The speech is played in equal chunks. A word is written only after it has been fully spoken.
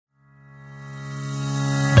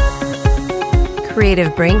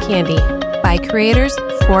Creative Brain Candy by creators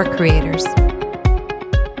for creators.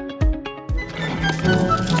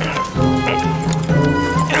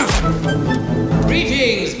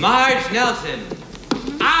 Greetings, Marge Nelson.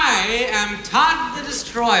 I am Todd the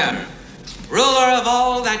Destroyer, ruler of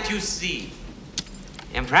all that you see.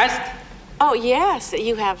 Impressed? Oh, yes.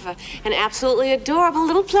 You have an absolutely adorable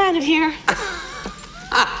little planet here.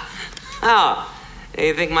 Oh,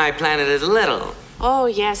 you think my planet is little? Oh,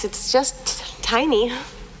 yes. It's just tiny.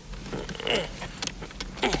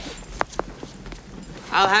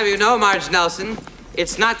 I'll have you know, Marge Nelson,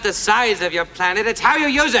 it's not the size of your planet, it's how you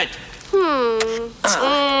use it.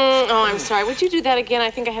 Oh, I'm sorry. Would you do that again?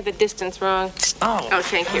 I think I had the distance wrong. Oh,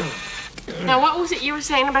 thank you. Now, what was it you were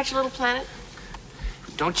saying about your little planet?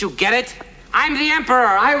 Don't you get it? I'm the Emperor.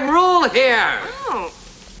 I rule here. Oh.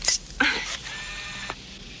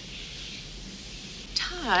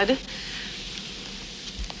 Todd,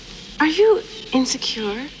 are you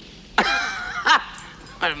insecure?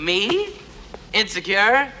 What, me?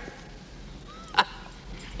 Insecure?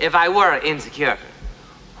 If I were insecure,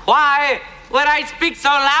 why would I speak so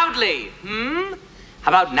loudly? How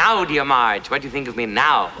about now, dear Marge? What do you think of me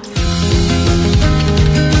now?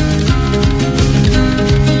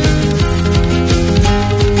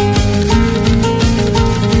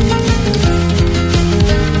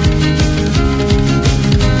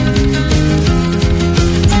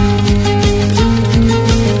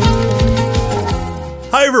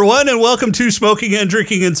 Hi, everyone, and welcome to Smoking and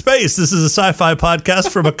Drinking in Space. This is a sci-fi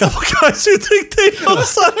podcast from a couple guys who think they know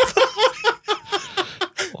sci-fi.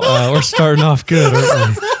 Wow, we're starting off good,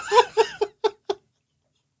 aren't we?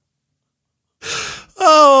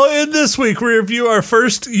 Oh, and this week we review our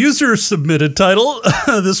first user-submitted title.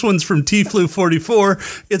 This one's from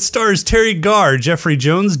Tflu44. It stars Terry Garr, Jeffrey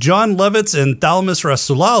Jones, John Lovitz, and Thalamus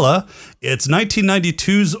Rasulala. It's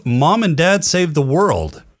 1992's Mom and Dad Save the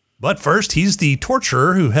World. But first, he's the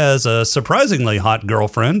torturer who has a surprisingly hot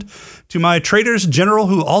girlfriend. To my traders general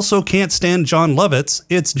who also can't stand John Lovitz,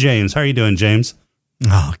 it's James. How are you doing, James?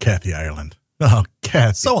 Oh, Kathy Ireland. Oh,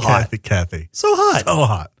 Kathy. So hot. Kathy. So hot. So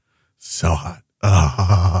hot. So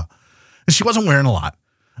hot. And she wasn't wearing a lot.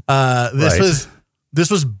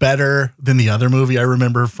 This was better than the other movie I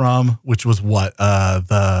remember from, which was what?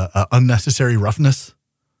 The Unnecessary Roughness.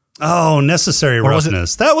 Oh, Necessary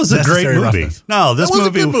Roughness. That was a great movie. Roughness. No, this was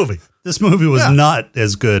movie, a good movie. This movie was not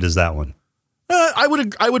as good as that one. I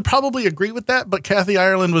would probably agree with that, but Kathy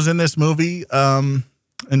Ireland was in this movie, and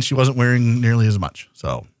she wasn't wearing nearly as much.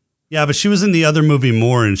 So yeah, but she was in the other movie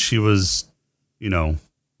more, and she was,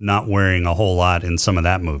 not wearing a whole lot in some of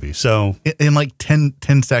that movie. So in like 10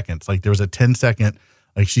 seconds, like there was a 10-second,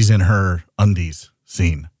 like she's in her undies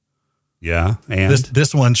scene. Yeah, and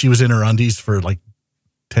this one, she was in her undies for like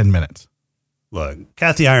 10 minutes. Look,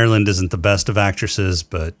 Kathy Ireland isn't the best of actresses,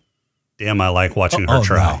 but damn, I like watching her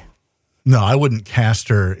try. No, I wouldn't cast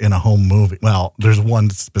her in a home movie. Well, there's one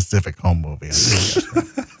specific home movie.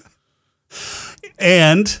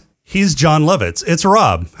 And he's John Lovitz. It's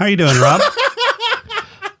Rob. How you doing, Rob?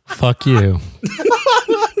 Fuck you.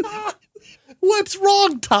 What's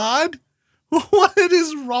wrong, Todd? What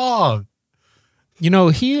is wrong?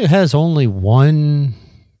 He has only one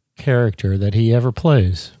character that he ever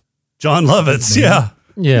plays. John Lovitz. Yeah.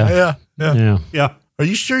 Yeah. Are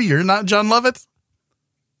you sure you're not John Lovitz,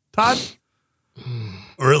 Todd?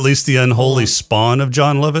 Or at least the unholy spawn of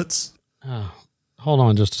John Lovitz? Oh, hold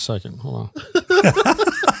on just a second. Hold on.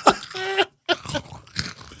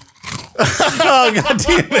 Oh, God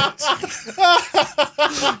damn it.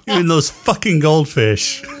 You and those fucking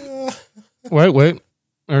goldfish. Wait.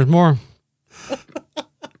 There's more.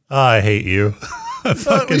 I hate you. I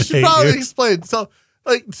fucking we should hate probably you. explain. So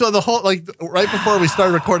the whole, right before we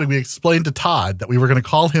started recording, we explained to Todd that we were going to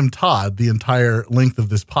call him Todd the entire length of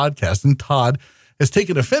this podcast. And Todd has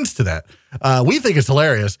taken offense to that. We think it's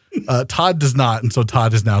hilarious. Todd does not. And so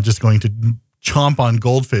Todd is now just going to chomp on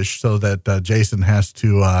goldfish so that Jason has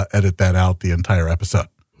to edit that out the entire episode.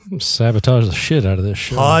 Sabotage the shit out of this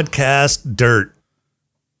show. Podcast dirt.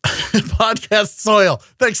 Podcast soil.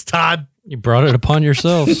 Thanks, Todd. You brought it upon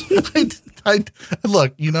yourselves.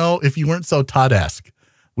 Look, if you weren't so Todd-esque,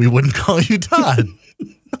 we wouldn't call you Todd.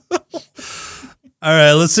 All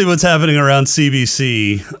right, let's see what's happening around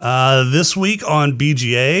CBC. This week on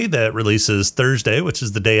BGA, that releases Thursday, which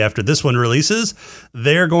is the day after this one releases,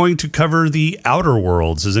 they're going to cover The Outer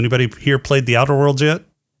Worlds. Has anybody here played The Outer Worlds yet?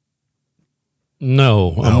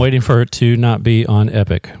 No, I'm waiting for it to not be on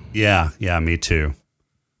Epic. Yeah, me too.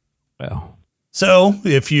 Well, so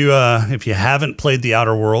if you haven't played The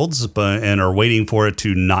Outer Worlds and are waiting for it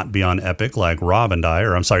to not be on Epic, like Rob and I,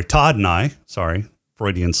 or I'm sorry, Todd and I, sorry,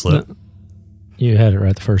 Freudian slip. You had it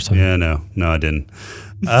right the first time. Yeah, no, I didn't.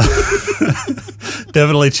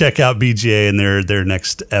 Definitely check out BGA in their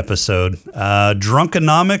next episode.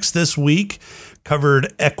 Drunkonomics this week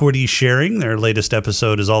covered equity sharing. Their latest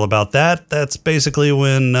episode is all about that. That's basically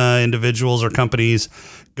when individuals or companies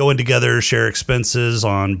go in together, share expenses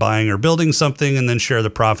on buying or building something, and then share the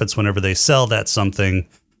profits whenever they sell that something.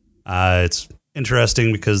 It's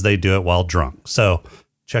interesting because they do it while drunk. So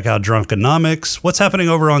check out Drunkonomics. What's happening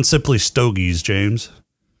over on Simply Stogies, James?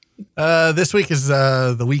 This week is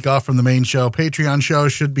the week off from the main show. Patreon show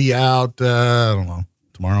should be out, I don't know,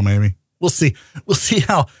 tomorrow maybe. We'll see. We'll see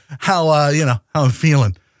how I'm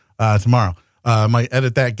feeling tomorrow. Might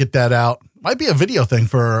edit that, get that out. Might be a video thing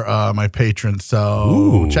for my patrons,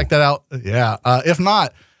 so check that out. Yeah. If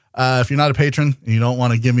not, if you're not a patron and you don't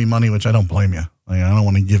want to give me money, which I don't blame you. Like, I don't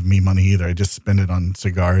want to give me money either. I just spend it on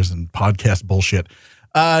cigars and podcast bullshit.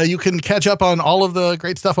 You can catch up on all of the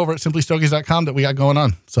great stuff over at simplystogies.com that we got going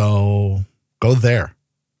on. So go there.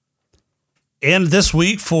 And this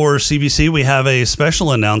week for CBC, we have a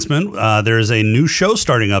special announcement. There is a new show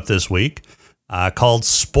starting up this week called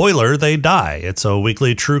Spoiler, They Die. It's a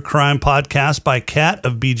weekly true crime podcast by Kat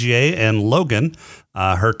of BGA and Logan,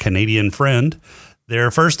 her Canadian friend.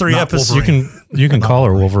 Their first 3 episodes. You can call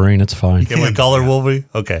her Wolverine. It's fine. Can we call her Wolvie?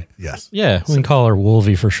 Okay. Yes. Yeah, we can call her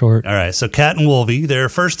Wolvie for short. All right. So Kat and Wolvie, their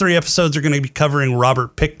first 3 episodes are going to be covering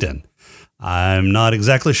Robert Pickton. I'm not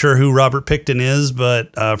exactly sure who Robert Pickton is,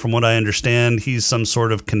 but from what I understand, he's some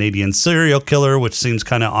sort of Canadian serial killer, which seems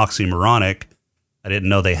kind of oxymoronic. I didn't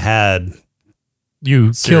know they had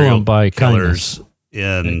You kill him by killers kindness.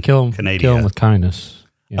 in Kill Canada. him with kindness.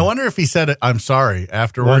 Yeah. I wonder if he said I'm sorry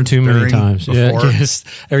afterwards. One too many times. Before. Yeah, yes.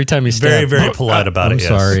 Every time he's Very, very polite about I'm it. Yes.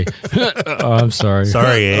 sorry. Oh, I'm sorry.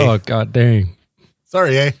 Sorry, eh? Oh, god dang.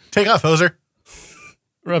 Sorry, eh? Take off, hoser.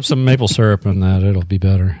 Rub some maple syrup in that. It'll be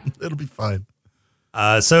better. It'll be fine.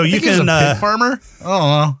 So you He's can. a pig farmer? I don't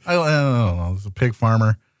know. I don't know. He's a pig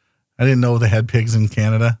farmer. I didn't know they had pigs in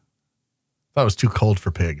Canada. Thought it was too cold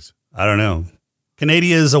for pigs. I don't know. Canada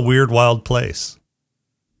is a weird, wild place.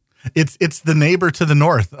 It's the neighbor to the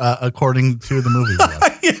north, according to the movie.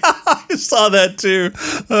 Yeah, I saw that too.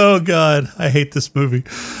 Oh, God. I hate this movie.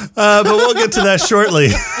 But we'll get to that shortly.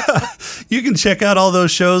 You can check out all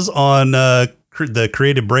those shows on the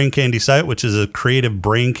Creative Brain Candy site, which is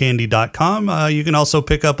creativebraincandy.com. You can also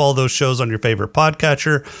pick up all those shows on your favorite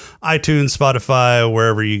podcatcher, iTunes, Spotify,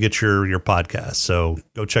 wherever you get your podcasts. So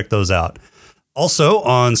go check those out. Also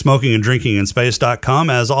on smokinganddrinkinginspace.com,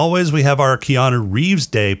 as always, we have our Keanu Reeves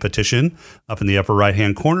Day petition up in the upper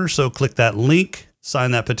right-hand corner. So click that link,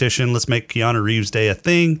 sign that petition. Let's make Keanu Reeves Day a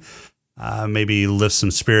thing. Maybe lift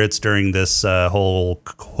some spirits during this whole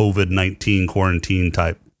COVID-19 quarantine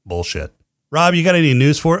type bullshit. Rob, you got any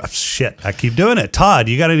news for us? Oh, shit, I keep doing it. Todd,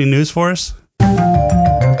 you got any news for us?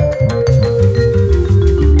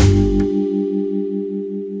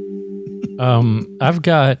 I've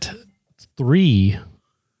got 3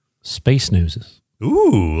 space newses.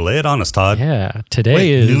 Ooh, lay it on us, Todd. Yeah, today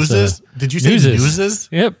Wait, is newses? Did you say newses?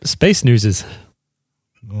 Yep, space newses. I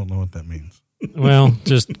don't know what that means. Well,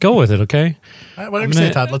 just go with it, okay? All right, whatever you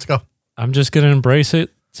say, Todd. Let's go. I'm just going to embrace it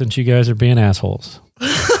since you guys are being assholes.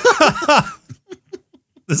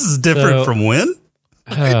 This is different from when?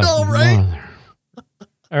 I know, right?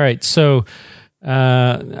 All right, so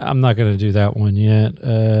I'm not going to do that one yet.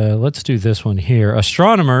 Let's do this one here.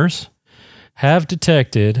 Astronomers have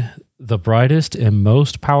detected the brightest and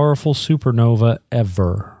most powerful supernova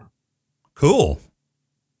ever. Cool.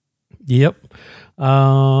 Yep.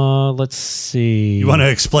 Let's see. You want to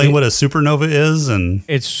explain what a supernova is? And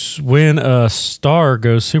it's when a star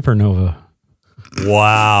goes supernova.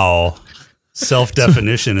 Wow.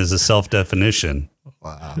 Self-definition is a self-definition.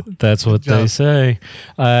 Wow. That's what they say.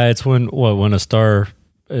 It's when a star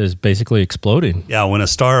is basically exploding. Yeah, when a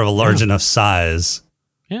star of a large enough size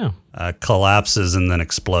collapses and then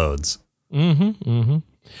explodes.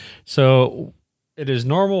 So it is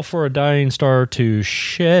normal for a dying star to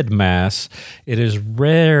shed mass. It is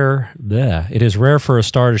rare. It is rare for a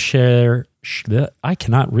star to share. I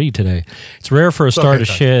cannot read today. It's rare for a star to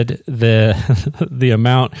shed the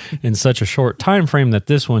amount in such a short time frame that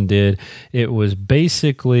this one did. It was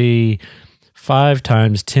basically 5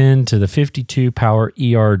 times 10 to the 52 power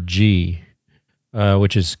ERG,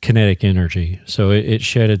 which is kinetic energy. So it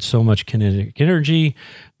shedded so much kinetic energy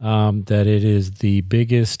that it is the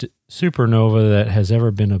biggest supernova that has ever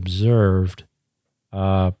been observed.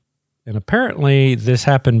 And apparently this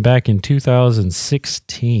happened back in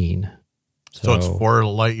 2016. So it's 4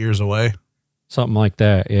 light years away? Something like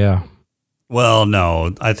that, yeah. Well,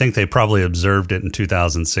 no, I think they probably observed it in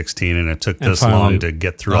 2016 and it took this long to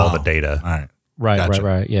get through all the data. All right. Right, Gotcha.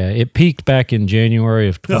 right. Yeah, it peaked back in January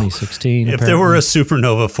of 2016. If there were a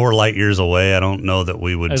supernova 4 light years away, I don't know that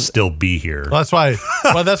we would still be here. Well, that's why.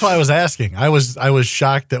 Well, that's why I was asking. I was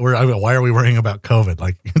shocked that why are we worrying about COVID?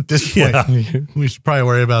 Like at this point, we should probably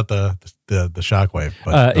worry about the shockwave.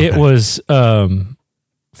 But It was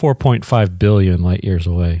 4.5 billion light years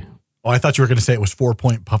away. Oh, I thought you were going to say it was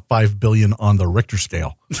 4.5 billion on the Richter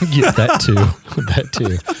scale. Yeah, that too. That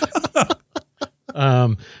too.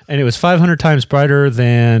 And it was 500 times brighter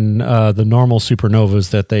than the normal supernovas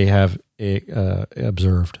that they have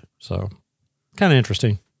observed. So, kind of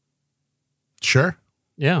interesting. Sure.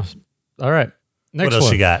 Yeah. All right. Next what else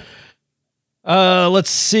one. you got? Let's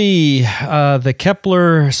see. The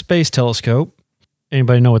Kepler Space Telescope.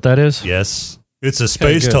 Anybody know what that is? Yes. It's a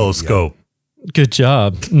space good. telescope. Good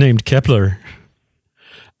job. Named Kepler.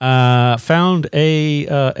 Found a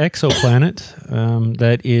exoplanet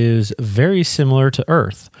that is very similar to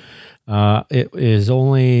Earth. It is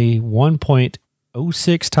only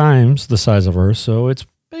 1.06 times the size of Earth, so it's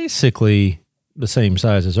basically the same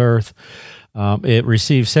size as Earth. It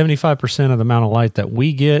receives 75% of the amount of light that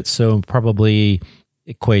we get, so probably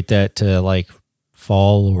equate that to like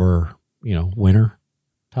fall or winter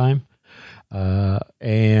time.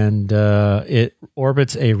 And it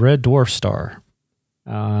orbits a red dwarf star.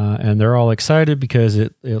 And they're all excited because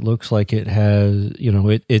it looks like it has,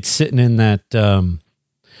 it's sitting in that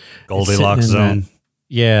Goldilocks zone.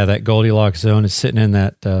 That Goldilocks zone is sitting in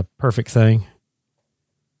that perfect thing,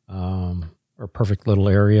 or perfect little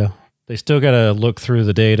area. They still got to look through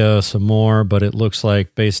the data some more, but it looks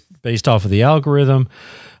like based off of the algorithm,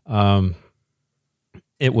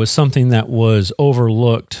 it was something that was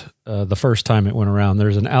overlooked the first time it went around.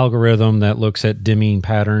 There's an algorithm that looks at dimming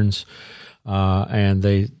patterns. And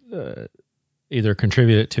they either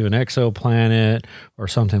contribute it to an exoplanet or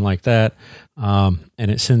something like that. And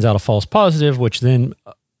it sends out a false positive, which then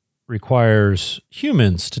requires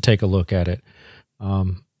humans to take a look at it.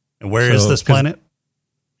 And where is this planet?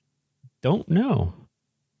 Don't know.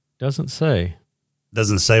 Doesn't say.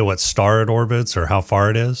 Doesn't say what star it orbits or how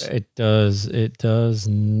far it is? It does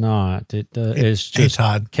not. It's just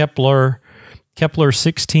Todd. Kepler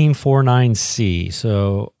 1649c.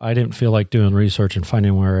 So I didn't feel like doing research and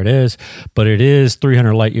finding where it is, but it is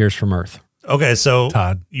 300 light years from Earth. Okay, so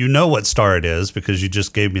Todd. you know what star it is because you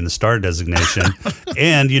just gave me the star designation,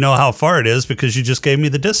 and you know how far it is because you just gave me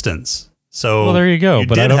the distance. So well, there you go.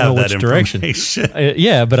 But I don't know which direction. direction.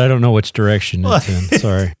 But I don't know which direction it's in.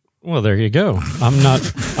 Sorry. Well, there you go. I'm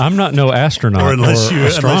not no astronaut Or unless you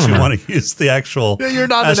astronomer. want to use the actual You're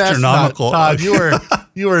not astronomical. an astronaut, Todd.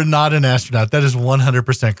 You are not an astronaut. That is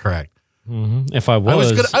 100% correct. Mm-hmm. If I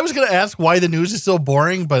was, I was gonna ask why the news is so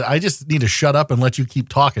boring, but I just need to shut up and let you keep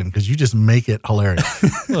talking because you just make it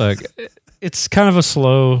hilarious. look, it's kind of a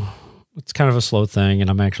slow thing, and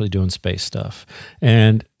I'm actually doing space stuff.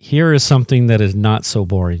 And here is something that is not so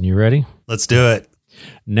boring. You ready? Let's do it.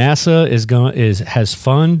 NASA has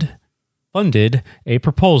funded a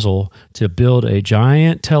proposal to build a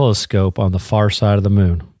giant telescope on the far side of the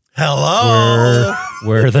moon. Hello.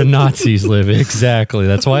 Where the Nazis live. Exactly.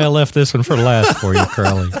 That's why I left this one for last for you,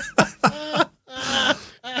 Crowley.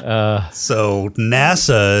 So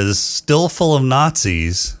NASA is still full of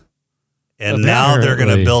Nazis, and now they're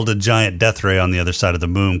going to build a giant death ray on the other side of the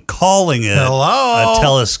moon, calling it a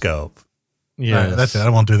telescope. Yeah, All right, that's it. I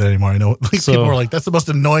won't do that anymore. I know people are like, that's the most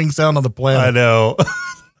annoying sound on the planet. I know.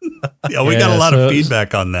 Yeah, we got a lot of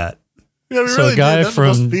feedback on that. Yeah, we So really a guy did. That's the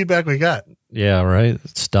most feedback we got. Yeah, right.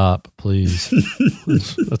 Stop, please.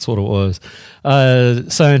 That's what it was.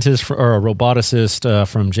 Scientist or a roboticist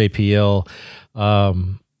from JPL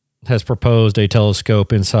has proposed a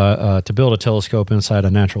telescope inside to build a telescope inside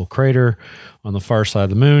a natural crater on the far side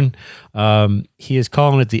of the moon. He is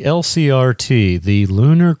calling it the LCRT, the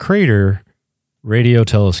Lunar Crater Radio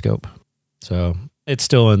Telescope. So it's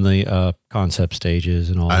still in the concept stages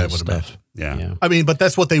and all that stuff. Imagine. Yeah. I mean, but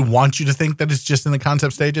that's what they want you to think, that it's just in the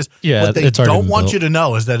concept stages. Yeah, what they it's already don't been want built. you to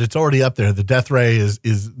know is that it's already up there. The death ray is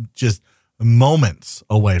just moments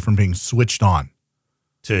away from being switched on.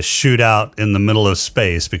 To shoot out in the middle of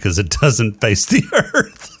space because it doesn't face the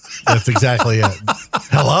Earth. That's exactly it.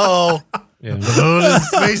 Hello. Yeah. The moon is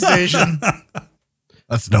the space station.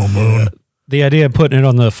 That's no moon. The idea of putting it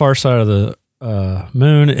on the far side of the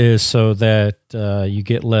moon is so that you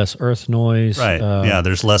get less Earth noise. Right.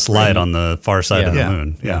 There's less light on the far side of the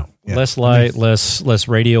moon. Yeah. Less light, less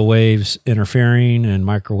radio waves interfering and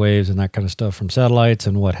microwaves and that kind of stuff from satellites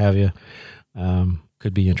and what have you.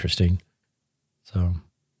 Could be interesting. So,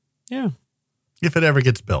 yeah. If it ever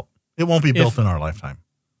gets built, it won't be built in our lifetime.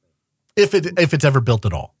 If it's ever built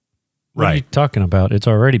at all. What are you talking about? It's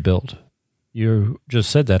already built. You just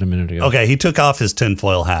said that a minute ago. Okay, he took off his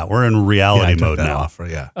tinfoil hat. We're in Yeah, I reality took mode that now. off.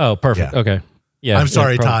 Yeah. Oh, perfect. Yeah. Okay. Yeah. I'm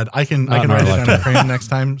sorry, prob- Todd. I can Not in write our it on a lifetime. frame next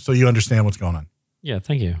time so you understand what's going on. Yeah.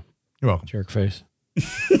 Thank you, You're welcome. jerk face.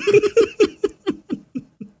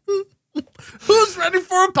 Who's ready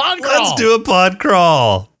for a pod crawl? Let's do a pod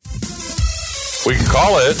crawl. We can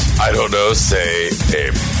call it, I don't know, say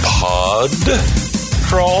a pod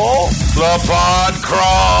crawl? The pod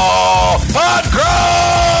crawl! Pod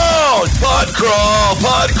crawl! Pod crawl!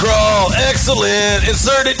 Pod crawl! Excellent!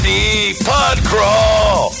 Insert it deep! Pod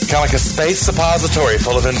crawl! Kind of like a space suppository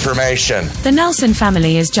full of information. The Nelson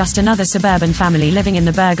family is just another suburban family living in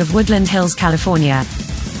the burg of Woodland Hills, California.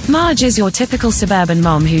 Marge is your typical suburban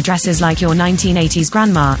mom who dresses like your 1980s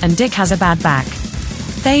grandma, and Dick has a bad back.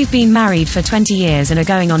 They've been married for 20 years and are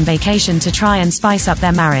going on vacation to try and spice up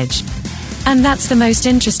their marriage. And that's the most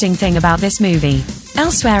interesting thing about this movie.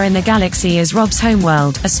 Elsewhere in the galaxy is Rob's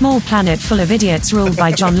homeworld, a small planet full of idiots ruled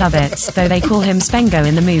by John Lovitz, though they call him Spengo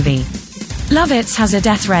in the movie. Lovitz has a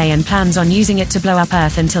death ray and plans on using it to blow up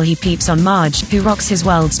Earth until he peeps on Marge, who rocks his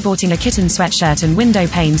world sporting a kitten sweatshirt and window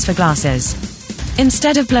panes for glasses.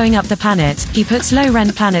 Instead of blowing up the planet, he puts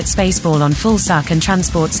low-rent planet Spaceball on full suck and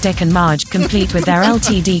transports Dick and Marge, complete with their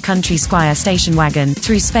LTD Country Squire station wagon,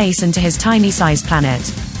 through space and to his tiny-sized planet.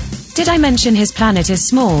 Did I mention his planet is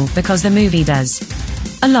small, because the movie does?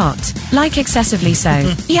 A lot. Like excessively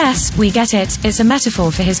so. Yes, we get it, it's a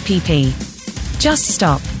metaphor for his pee-pee. Just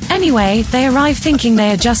stop. Anyway, they arrive thinking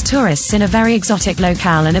they are just tourists in a very exotic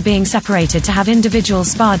locale and are being separated to have individual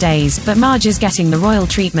spa days, but Marge is getting the royal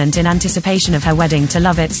treatment in anticipation of her wedding to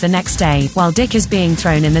Lovitz the next day, while Dick is being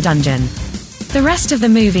thrown in the dungeon. The rest of the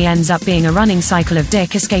movie ends up being a running cycle of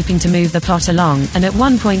Dick escaping to move the plot along, and at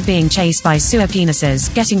one point being chased by sewer penises,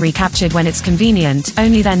 getting recaptured when it's convenient,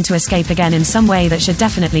 only then to escape again in some way that should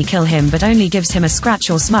definitely kill him but only gives him a scratch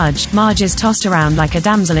or smudge. Marge is tossed around like a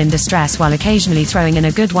damsel in distress while occasionally throwing in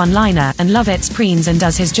a good one-liner, and Lovitz preens and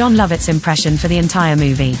does his John Lovitz impression for the entire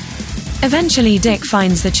movie. Eventually Dick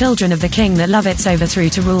finds the children of the king that Lovitz overthrew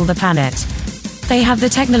to rule the planet. They have the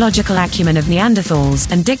technological acumen of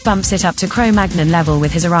Neanderthals, and Dick bumps it up to Cro-Magnon level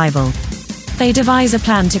with his arrival. They devise a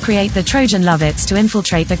plan to create the Trojan Lovitz to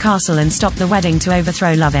infiltrate the castle and stop the wedding to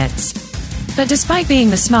overthrow Lovitz. But despite being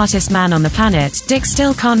the smartest man on the planet, Dick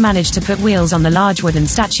still can't manage to put wheels on the large wooden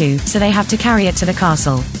statue, so they have to carry it to the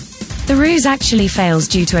castle. The ruse actually fails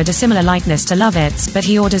due to a dissimilar likeness to Lovitz, but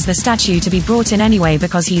he orders the statue to be brought in anyway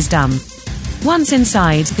because he's dumb. Once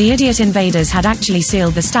inside, the idiot invaders had actually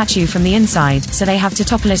sealed the statue from the inside, so they have to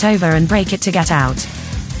topple it over and break it to get out.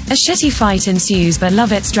 A shitty fight ensues, but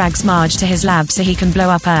Lovitz drags Marge to his lab so he can blow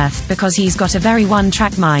up Earth, because he's got a very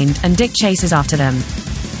one-track mind, and Dick chases after them.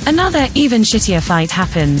 Another, even shittier fight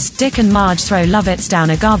happens. Dick and Marge throw Lovitz down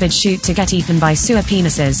a garbage chute to get eaten by sewer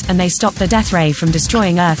penises, and they stop the death ray from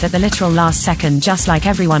destroying Earth at the literal last second, just like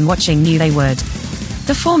everyone watching knew they would.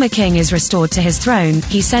 The former king is restored to his throne.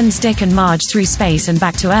 He sends Dick and Marge through space and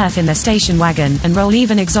back to Earth in their station wagon, and roll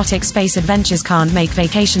even exotic space adventures can't make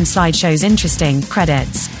vacation slideshows interesting.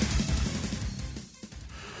 Credits.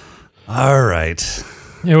 All right.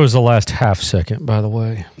 It was the last half second, by the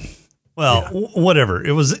way. Well, whatever.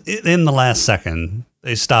 It was in the last second.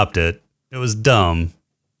 They stopped it. It was dumb.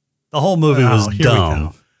 The whole movie was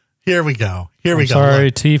dumb. Here we go. Here Sorry,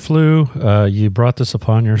 Look, T-Flu. You brought this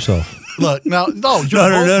upon yourself. look no,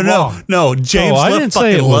 you're No. both wrong. James I Lip didn't say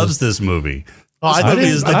fucking it was. loves this movie. Oh, This I movie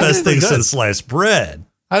didn't- is the I best didn't thing think since sliced bread.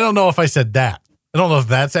 I don't know if I said that. I don't know if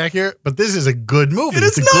that's accurate, but this is a good movie. It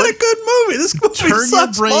is It's not a good movie. This movie Turn your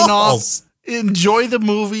sucks brain balls. off. Enjoy the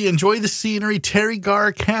movie. Enjoy the scenery. Terry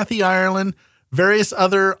Garr, Kathy Ireland, various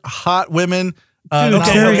other hot women. Dude,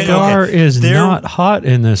 okay, Terry okay, Garr okay. is There- not hot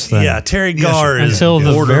in this thing. Yeah, Terry Yes, Garr is until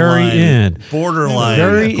the borderline, very end. Borderline.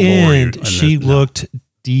 Very glory end, in she this. No. looked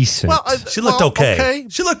decent. Well, She looked okay.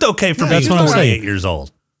 She looked okay for Yeah, being that's what I'm 48 saying. years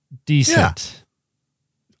old. decent.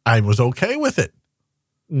 I was okay with it.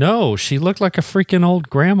 No, she looked like a freaking old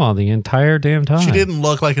grandma the entire damn time. She didn't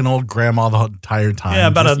look like an old grandma the entire time. Yeah,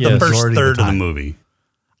 about Just the first majority third of the time. movie.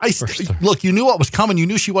 Look, you knew what was coming. You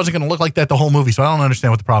knew she wasn't going to look like that the whole movie, so I don't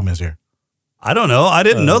understand what the problem is here. I don't know. I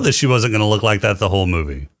didn't know that she wasn't going to look like that the whole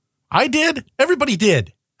movie. I did. Everybody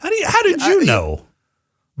did. How did you know?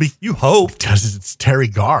 You hoped. Because it's Terry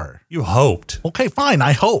Garr. You hoped. Okay, fine.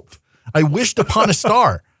 I hoped. I wished upon a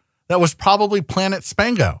star. That was probably Planet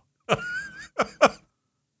Spango.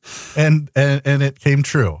 and it came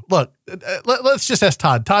true. Look, let's just ask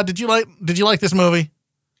Todd. Todd, did you like this movie?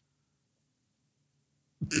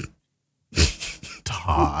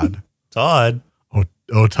 Todd. Todd.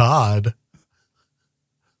 Oh, Todd.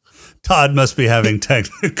 Todd must be having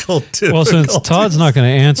technical difficulties. Well, since Todd's not going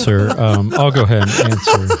to answer, I'll go ahead and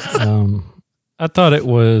answer. I thought it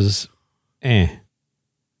was Yeah,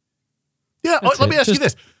 That's let me it. ask you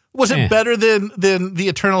Just- this. Was it better than The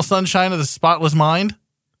Eternal Sunshine of the Spotless Mind?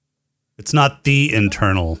 It's not the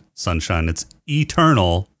internal sunshine. It's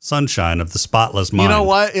eternal sunshine of the spotless mind. You know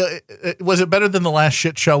what? Was it better than the last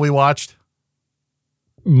shit show we watched?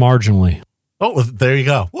 marginally. Oh, well, there you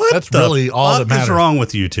go. What That's the really all that fuck matters. is wrong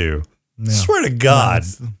with you two? Yeah. Swear to God.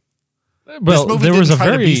 Well, this movie there didn't was a try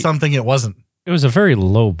to be very something it wasn't. it was a very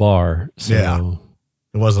low bar. So. Yeah.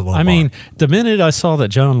 It was a low I bar. mean, the minute I saw that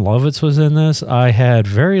John Lovitz was in this, I had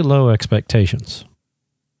very low expectations.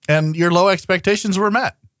 and your low expectations were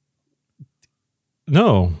met.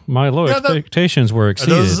 No, my low Yeah, that- expectations were Are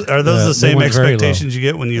exceeded. those the They same went very low. expectations you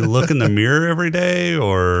get when you look in the mirror every day,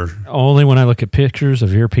 or Only when I look at pictures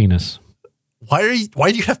of your penis. Why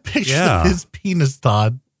do you have pictures Yeah. of his penis,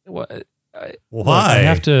 Todd? What? why? I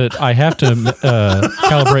have to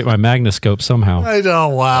calibrate my magnoscope somehow. I know.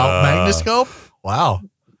 Wow. Magnoscope? Wow.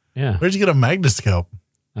 Yeah, Where'd you get a magnoscope?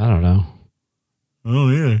 I don't know. Oh,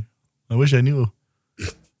 yeah. I wish I knew.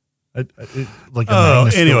 Like a Oh,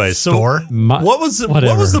 magnoscope anyway, so store. what was the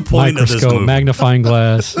Whatever. point of this Microscope, movie? magnifying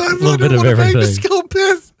glass, a I little wonder bit of what a everything. magnoscope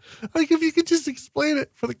is. Like, if you could just explain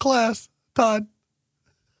it for the class, Todd.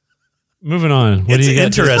 Moving on. What It's do you got?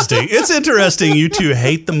 interesting. It's interesting. You two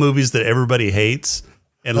hate the movies that everybody hates,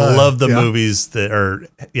 and love the yeah. movies that are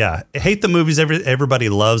hate the movies everybody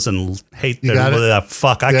loves and hate You got it?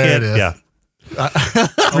 fuck. I There can't. it is. Yeah.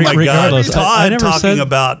 Oh my Regardless, God, I Todd never talking said-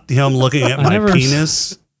 about him looking at I my never s-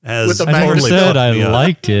 penis has With the I never Totally said fucked I me up.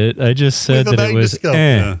 liked it. I just said With a that it was magnoscope.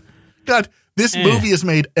 Yeah. God, this movie has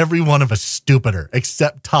made every one of us stupider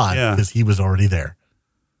except Todd Yeah. because he was already there.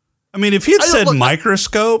 I mean, if he had I don't said look-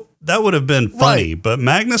 microscope, that would have been funny. Right. But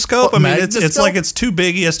magnoscope, But I mean, it's magnoscope? like it's too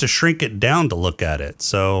big. He has to shrink it down to look at it.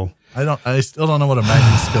 So, I still don't know what a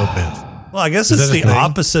magnoscope is. well, I guess Is it's that a the thing?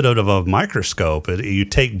 opposite of a microscope. You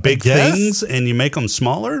take big guess? things and you make them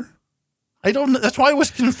smaller. I don't know. That's why I was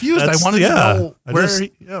confused. That's- I wanted yeah. to know I where. just-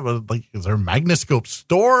 But like, is there a magnoscope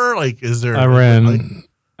store? Like, is there? I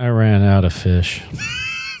ran out of fish.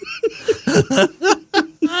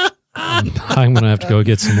 I'm gonna have to go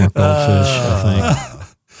get some more goldfish. I think.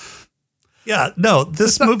 Yeah, no,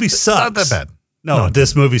 this movie sucks. Not that bad. No,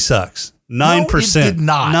 this movie sucks. 9%. it did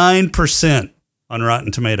not. 9% on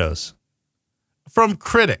Rotten Tomatoes. From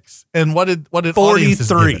critics, and what did audiences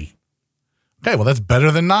give it? 43. Okay, well that's better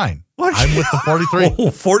than 9. What? I'm with the 43.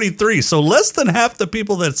 Oh, 43. So less than half the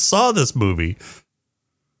people that saw this movie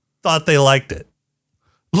thought they liked it.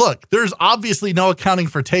 Look, there's obviously no accounting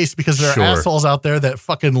for taste because there Sure. are assholes out there that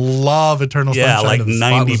fucking love Eternal Yeah, Sunshine like of the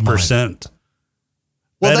Spotless Mind. 90%.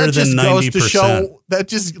 Well, Better that just than goes to 90%. show that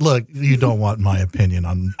just look. You don't want my opinion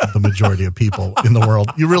on the majority of people in the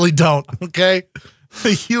world. You really don't. Okay,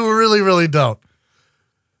 you really, really don't.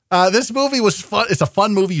 This movie was fun. It's a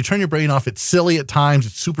fun movie. You turn your brain off. It's silly at times.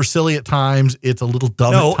 It's super silly at times. It's a little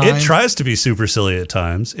dumb No, at times. it tries to be super silly at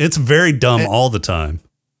times. It's very dumb all the time.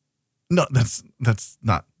 No, that's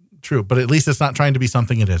not true. But at least it's not trying to be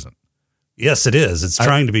something it isn't. Yes, it is. It's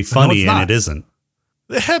trying to be funny, it's and not. it isn't.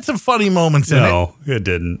 It had some funny moments in it. No, it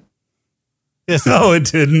didn't. Yes, No, it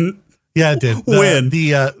didn't. yeah, it did. When?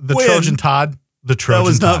 The When? Trojan Todd. The Trojan That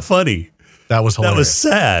was Todd. not funny. That was That hilarious. was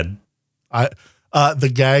sad.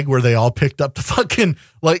 The gag where they all picked up the fucking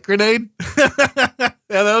light grenade.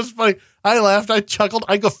 Yeah, that was funny. I laughed. I chuckled.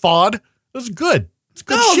 I guffawed. It was good. It's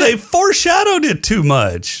good No, shit. they foreshadowed it too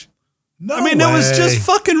much. No I mean, it was way. just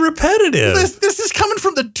fucking repetitive. This is coming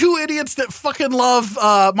from the two idiots that fucking love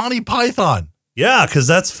Monty Python. Yeah, because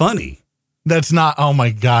that's funny. That's not. Oh my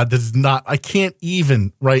god. This is not. I can't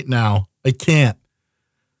even right now. I can't.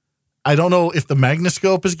 I don't know if the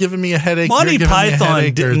magnoscope is giving me a headache. Monty you're giving me a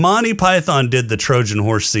headache, or- Monty Python did the Trojan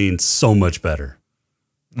horse scene so much better.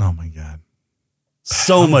 Oh my god.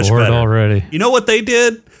 So much Bored better. already. You know what they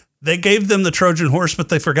did? They gave them the Trojan horse, but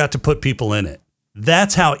they forgot to put people in it.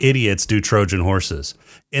 That's how idiots do Trojan horses.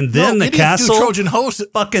 And then No, the idiots do castle Trojan horse.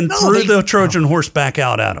 fucking No, threw they- the Trojan horse back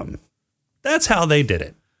out at them. That's how they did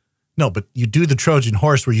it. No, but you do the Trojan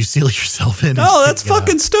horse where you seal yourself in. No, that's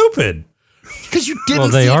fucking stupid. because you didn't. Well,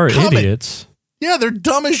 they see it are coming. idiots. Yeah, they're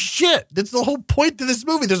dumb as shit. That's the whole point to this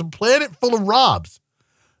movie. There's a planet full of Robs.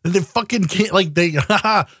 And they fucking can't, like,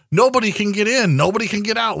 nobody can get in. Nobody can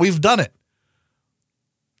get out. We've done it.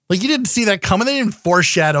 Like, you didn't see that coming. They didn't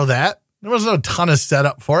foreshadow that. There wasn't a ton of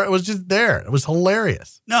setup for it. It was just there. It was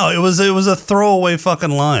hilarious. No, it was a throwaway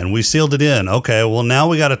fucking line. We sealed it in. Okay, well now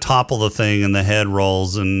we got to topple the thing and the head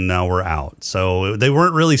rolls and now we're out. So they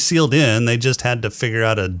weren't really sealed in. They just had to figure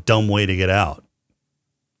out a dumb way to get out.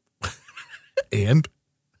 And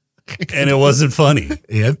it wasn't funny.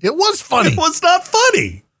 And it was funny. It was not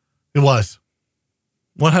funny. It was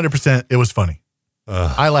 100%. It was funny.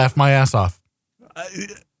 I laughed my ass off.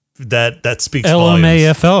 That speaks volumes.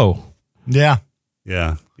 LMAFO. Yeah.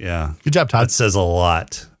 Yeah. Good job, Todd. That says a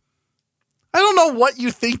lot. I don't know what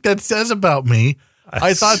you think that says about me.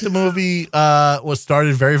 I thought the movie was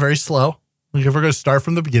started very, very slow. Like if we're going to start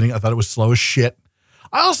from the beginning, I thought it was slow as shit.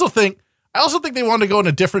 I also think they wanted to go in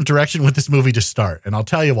a different direction with this movie to start, and I'll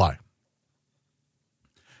tell you why.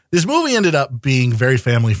 This movie ended up being very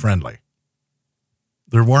family friendly.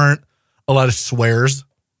 There weren't a lot of swears.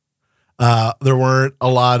 There weren't a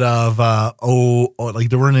lot of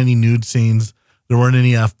there weren't any nude scenes. There weren't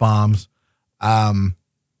any F-bombs.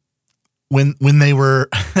 When they were,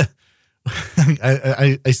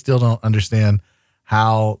 I still don't understand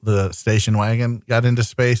how the station wagon got into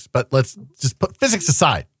space. But let's just put physics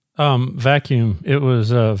aside. Vacuum. It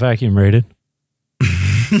was vacuum rated.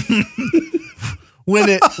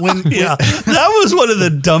 That was one of the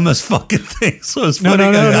dumbest fucking things. Was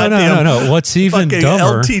No. What's even fucking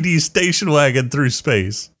dumber? LTD station wagon through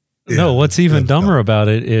space. No, what's even dumber about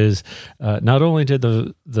it is not only did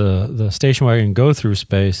the station wagon go through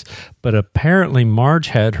space, but apparently Marge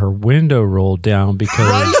had her window rolled down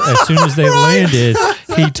because as soon as they landed,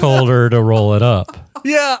 he told her to roll it up.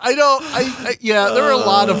 Yeah, I know. There were a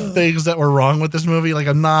lot of things that were wrong with this movie. Like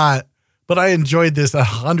but I enjoyed this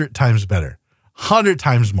 100 times better, 100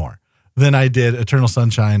 times more than I did Eternal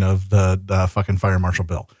Sunshine of the fucking Fire Marshal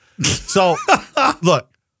Bill. So look.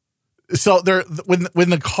 So when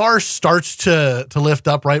the car starts to lift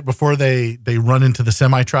up right before they run into the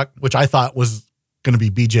semi truck, which I thought was going to be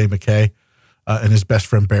BJ McKay and his best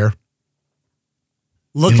friend Bear.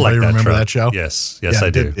 Looked Anybody like that remember truck. that show? Yes, I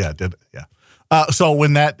do. Yeah. So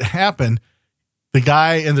when that happened, the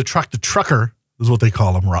guy in the trucker is what they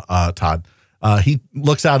call him, Todd. He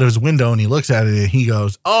looks out of his window and he looks at it and he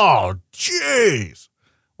goes, "Oh, jeez."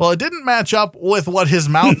 Well, it didn't match up with what his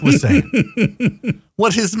mouth was saying.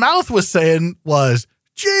 What his mouth was saying was,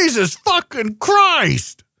 "Jesus fucking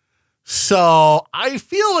Christ." So I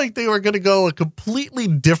feel like they were going to go a completely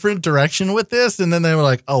different direction with this. And then they were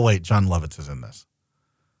like, "Oh, wait, John Lovitz is in this."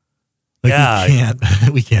 We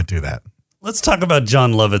can't do that. Let's talk about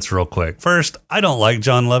John Lovitz real quick. First, I don't like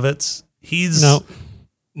John Lovitz. He has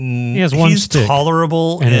one stick,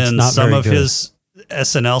 tolerable in some of his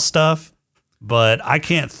SNL stuff. But I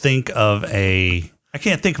can't think of a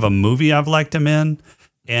movie I've liked him in,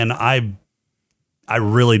 and I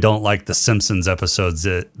really don't like the Simpsons episodes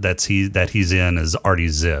that he's in as Artie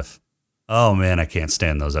Ziff. Oh man, I can't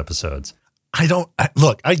stand those episodes. I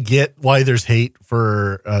get why there's hate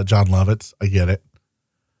for John Lovitz. I get it.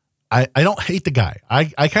 I don't hate the guy. I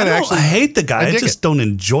hate the guy. I just don't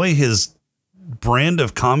enjoy his brand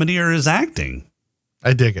of comedy or his acting.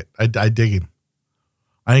 I dig it. I dig him.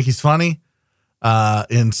 I think he's funny.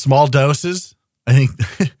 In small doses. I think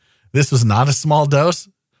this was not a small dose.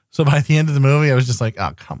 So by the end of the movie, I was just like,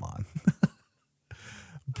 oh, come on.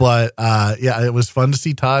 But it was fun to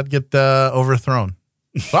see Todd get overthrown.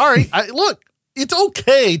 Sorry. Look, it's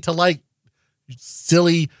okay to like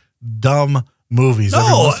silly, dumb movies.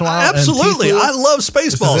 No, absolutely. I love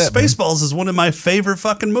Spaceballs. Spaceballs is one of my favorite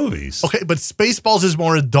fucking movies. Okay, but Spaceballs is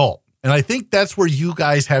more adult. And I think that's where you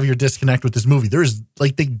guys have your disconnect with this movie. There's they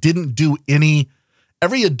didn't do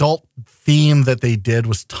every adult theme that they did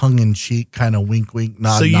was tongue in cheek, kind of wink, wink,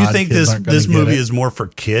 nod. So you think this movie is more for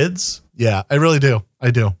kids? Yeah, I really do. I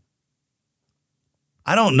do.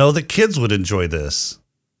 I don't know that kids would enjoy this.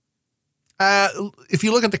 If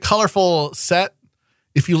you look at the colorful set,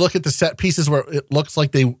 if you look at the set pieces where it looks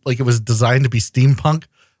like it was designed to be steampunk,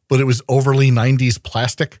 but it was overly 90s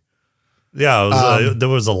plastic. Yeah, there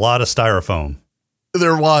was a lot of styrofoam.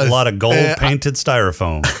 There was a lot of gold painted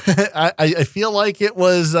styrofoam. I feel like it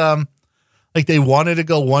was like they wanted to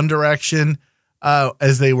go one direction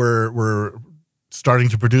as they were starting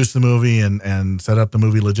to produce the movie and set up the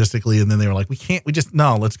movie logistically, and then they were like,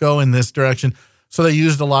 let's go in this direction. So they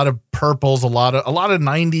used a lot of purples, a lot of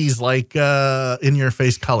 90s like in your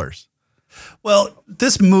face colors. Well,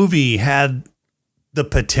 this movie had the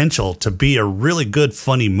potential to be a really good,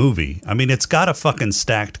 funny movie. I mean, it's got a fucking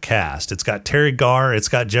stacked cast. It's got Terry Garr. It's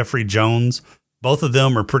got Jeffrey Jones. Both of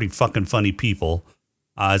them are pretty fucking funny people.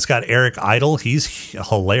 It's got Eric Idle. He's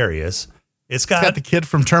hilarious. It's got the kid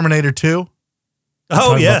from Terminator 2.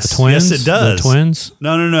 Oh, yes. The twins? Yes, it does. The twins?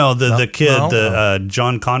 No. The kid,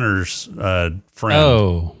 John Connor's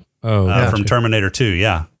friend. From Terminator 2.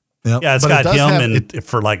 Yeah. Yep. Yeah, it's got him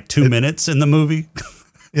for like 2 minutes in the movie.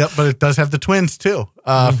 Yep, but it does have the twins too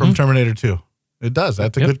from Terminator 2. It does.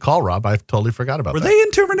 That's a good call, Rob. I totally forgot about that. Were they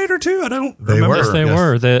in Terminator 2? I don't remember. Yes, they Yes.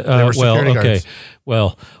 were. They were security guards.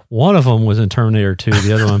 Well, one of them was in Terminator 2.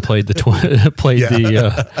 The other one played the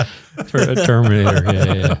Terminator.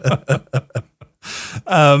 Yeah.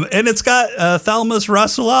 And it's got Thalamus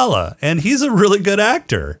Rasulala, and he's a really good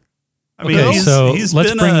actor. I mean, Okay, he's let's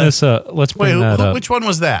been bring a- this up. Let's bring that up. Which one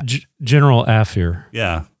was that? General Afir.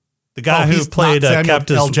 Yeah. The guy who he's played not Samuel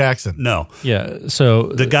Captain L. Jackson. No. Yeah. So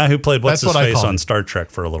The guy who played That's what I What's-His-Face call on him. Star Trek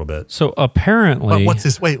for a little bit. So apparently,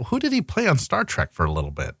 Who did he play on Star Trek for a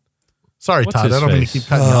little bit? Sorry, What's Todd. his I don't mean to face? keep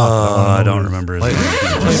cutting you off. I don't remember his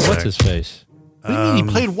name. what's his face? What do you mean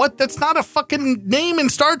he played what? That's not a fucking name in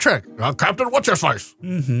Star Trek. Captain What's-Your-Face.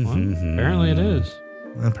 Apparently, it is.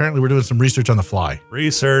 Apparently, we're doing some research on the fly.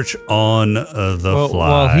 Research on the fly.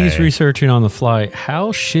 While he's researching on the fly,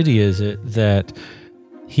 how shitty is it that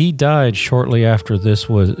he died shortly after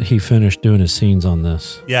he finished doing his scenes on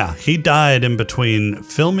this? Yeah, he died in between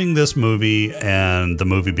filming this movie and the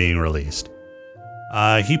movie being released.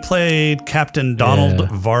 He played Captain Donald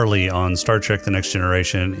Varley on Star Trek The Next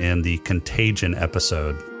Generation in the Contagion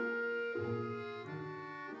episode.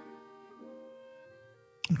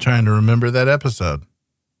 I'm trying to remember that episode.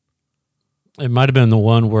 It might have been the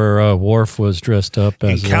one where Worf was dressed up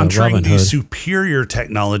as Encountering Robin the Hood. superior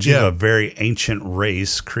technology of Yeah. a very ancient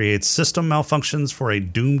race creates system malfunctions for a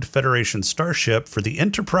doomed Federation starship for the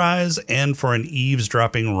Enterprise and for an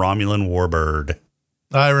eavesdropping Romulan warbird.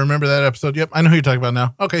 I remember that episode. Yep, I know who you're talking about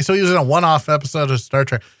now. Okay, so he was in a one-off episode of Star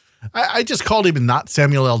Trek. I just called him not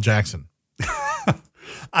Samuel L. Jackson.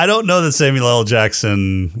 I don't know that Samuel L.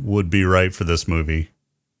 Jackson would be right for this movie.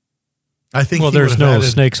 I think. Well, he there's would no have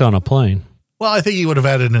added, snakes on a plane. Well, I think he would have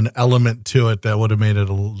added an element to it that would have made it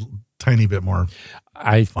a tiny bit more.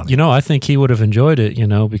 I think he would have enjoyed it,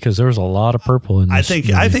 because there was a lot of purple in this.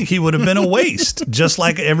 I think he would have been a waste, just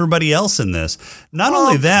like everybody else in this. Not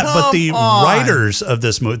only that, but the come on. writers of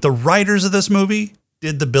this movie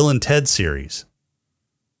did the Bill and Ted series.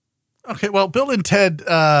 Okay, well, Bill and Ted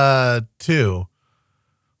 2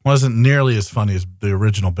 wasn't nearly as funny as the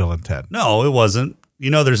original Bill and Ted. No, it wasn't.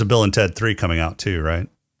 There's a Bill and Ted 3 coming out too, right?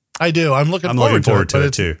 I do. I'm looking I'm forward looking forward to to it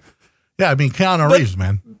it too. Yeah, I mean, Keanu Reeves,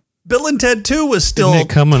 man. Bill and Ted 2 was still Isn't it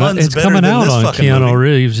coming tons it's better coming than out this on fucking Keanu movie.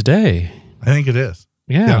 Reeves Day. I think it is.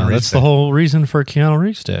 Yeah, Keanu Reeves that's the Day. whole reason for Keanu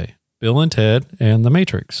Reeves Day. Bill and Ted and The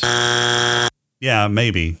Matrix. Yeah,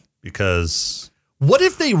 maybe because What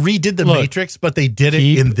if they redid the Look, Matrix, but they did it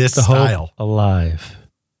Keep in this the hope style? alive.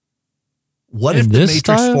 What in if the this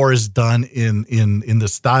Matrix style? 4 is done in the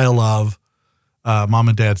style of Mom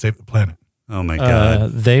and Dad Save the Planet? oh my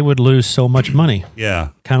god, They would lose so much money, yeah,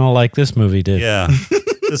 kind of like this movie did. yeah.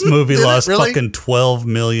 This movie Did it lost really? fucking $12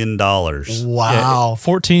 million. Wow.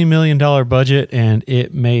 $14 million budget, and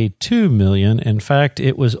it made $2 million. In fact,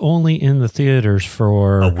 it was only in the theaters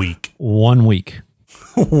for A week. 1 week.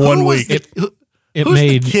 One Who was week. It who's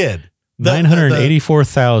made the kid?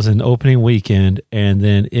 $984,000 opening weekend, and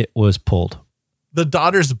then it was pulled. The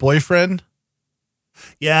daughter's boyfriend?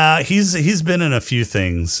 Yeah, he's been in a few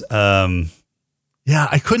things. Yeah,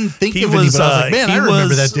 I couldn't think He of any, was. but I was like, man, I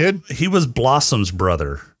remember that dude. He was Blossom's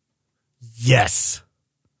brother. Yes.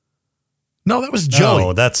 No, that was Joey.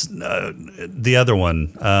 No, that's the other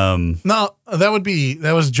one. No,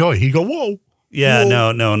 that was Joey. He'd go, whoa. Yeah,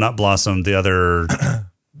 Whoa. no, not Blossom. The other.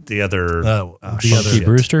 The Punky other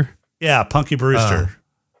Brewster? Yeah, Punky Brewster.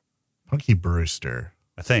 Punky Brewster.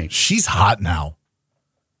 I think She's hot now.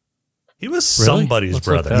 he was Really? somebody's Let's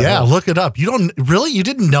look brother. that Yeah, up. look it up. You don't really? You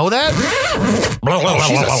didn't know that?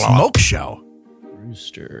 She's a smoke show.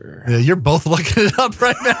 Brewster. Yeah, you're both looking it up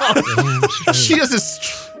right now. she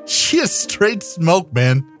is straight smoke,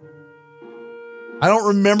 man. I don't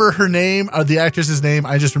remember her name or the actress's name.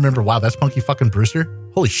 I just remember, wow, that's Punky fucking Brewster.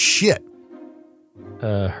 Holy shit.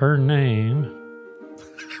 Her name.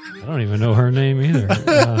 I don't even know her name either.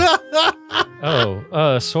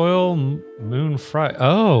 Soil Moon Fry.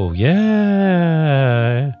 Oh,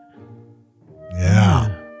 yeah.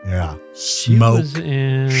 Yeah. She Smoke was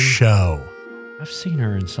in. show. I've seen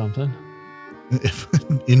her in something.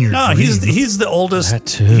 In your No, dreams. he's the oldest. That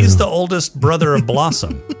too. He's the oldest brother of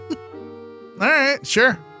Blossom. All right,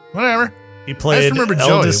 sure. Whatever. He I played. just remember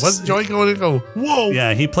eldest, Joey. Wasn't Joey going to go, whoa?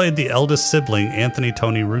 Yeah, he played the eldest sibling, Anthony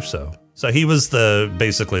Tony Russo. So he was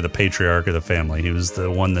basically the patriarch of the family. He was the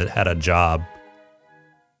one that had a job.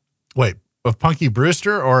 Wait, of Punky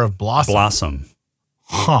Brewster or of Blossom? Blossom.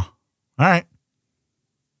 Huh. All right.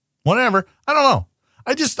 Whatever. I don't know.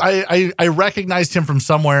 I recognized him from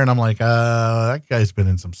somewhere, and I'm like, that guy's been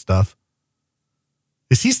in some stuff.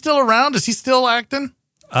 Is he still around? Is he still acting?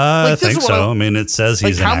 I Like, this think is what so. I mean, it says Like,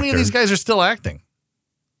 he's an how actor. many of these guys are still acting?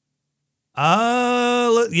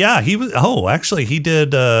 Yeah, he was. Oh, actually, he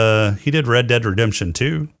did Red Dead Redemption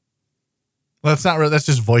 2. Well, that's not real. That's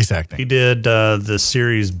just voice acting. He did the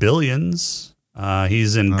series Billions.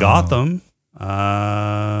 He's in Gotham.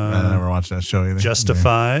 I never watched that show either.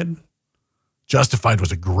 Justified. Yeah. Justified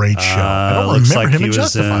was a great show. I don't looks remember like him he in was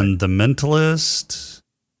Justified. in The Mentalist.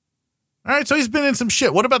 All right, so he's been in some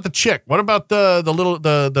shit. What about the chick? What about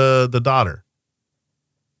the daughter?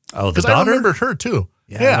 Oh, the Because I daughter? remembered her too.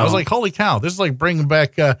 Yeah, I was like, holy cow, this is like bringing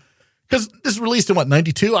back. Because this released in what,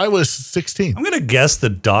 92? I was 16. I'm going to guess the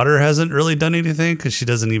daughter hasn't really done anything because she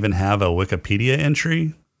doesn't even have a Wikipedia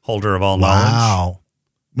entry. Holder of all knowledge. Wow.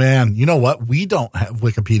 Man, you know what? We don't have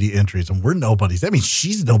Wikipedia entries and we're nobodies. That means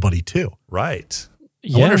she's nobody too. Right.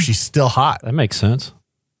 I wonder if she's still hot. That makes sense.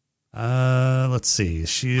 Let's see.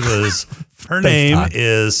 She was, her Thanks, name Todd.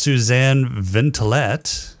 is Suzanne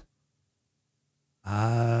Ventilette.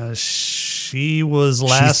 She was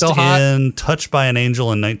last still hot? in Touched by an Angel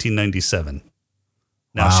in 1997.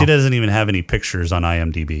 Now, Wow. she doesn't even have any pictures on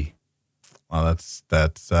IMDb. Well, that's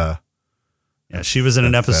Yeah, she was in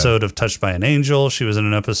an episode of Touched by an Angel. She was in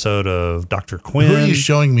an episode of Dr. Quinn. Who are you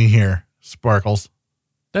showing me here, Sparkles?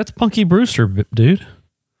 That's Punky Brewster, dude.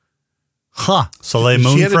 Huh. Soleil Did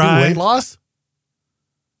she had to do Moonfry. weight loss?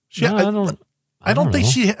 No, I don't think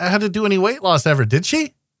she had to do any weight loss ever, did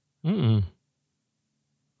she? Mm-mm.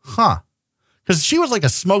 Huh. Because she was like a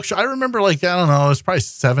smoke show. I remember, like, I don't know, it was probably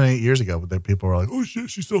 7-8 years ago, but then people were like, oh shit,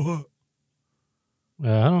 she's so hot.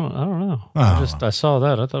 Yeah, I don't know. I saw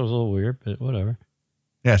that. I thought it was a little weird, but whatever.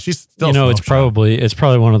 Yeah, she's still You know, smoke it's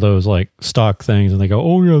probably one of those like stock things, and they go,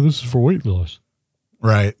 "Oh yeah, this is for weight loss." show.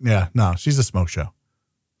 Right. Yeah. No, she's a smoke show.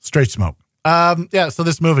 Straight smoke. Yeah, so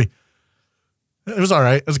this movie, it was all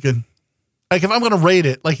right. It was good. Like, if I'm going to rate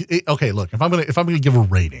it, okay, look, if I'm going to give a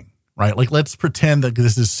rating, right? Like, let's pretend that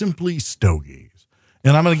this is simply Stogies.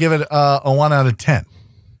 And I'm going to give it a 1 out of 10.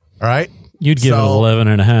 All right? You'd give it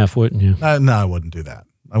 11.5, wouldn't you? No, I wouldn't do that.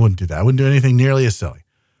 I wouldn't do anything nearly as silly.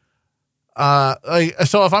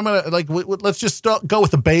 So if I'm going to, let's just go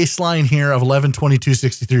with the baseline here of 11, 22,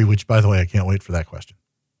 63, which, by the way, I can't wait for that question.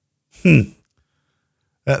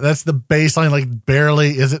 That's the baseline, like,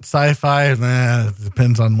 barely. Is it sci-fi? Nah, it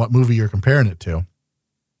depends on what movie you're comparing it to.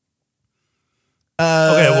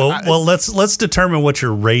 Okay, well, let's determine what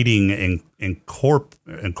your rating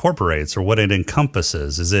incorporates or what it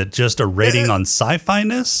encompasses. Is it just a rating on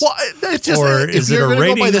sci-fi-ness? Well, it's just, or if is it you're a gonna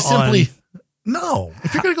rating go by the on? No,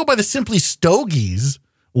 if you're going to go by the simply Stogies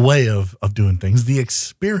way of doing things, the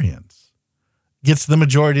experience gets the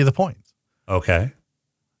majority of the points. Okay.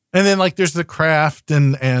 And then, like, there's the craft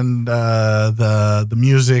and the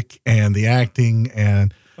music and the acting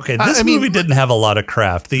and. Okay, this movie didn't have a lot of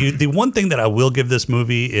craft. The one thing that I will give this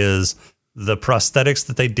movie is the prosthetics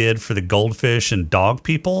that they did for the goldfish and dog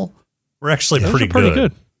people were actually pretty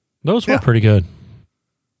good. Those were pretty good.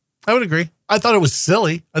 I would agree. I thought it was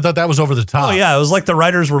silly. I thought that was over the top. Oh, yeah. It was like the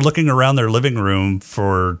writers were looking around their living room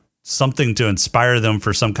for something to inspire them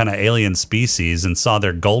for some kind of alien species and saw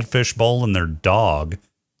their goldfish bowl and their dog.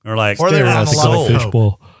 They're like, or they were on a lot of fish coke.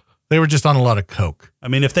 bowl. They were just on a lot of coke. I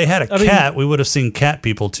mean, if they had a cat, we would have seen cat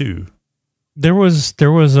people too. There was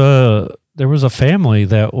a family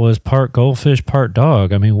that was part goldfish, part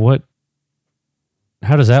dog. I mean,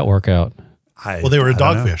 how does that work out? Well, they were a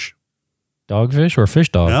dogfish. Dogfish or fish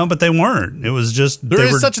dog? No, but they weren't. It was just There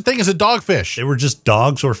is such a thing as a dogfish. They were just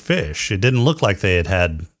dogs or fish. It didn't look like they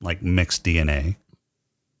had like mixed DNA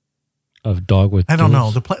of dog with. I don't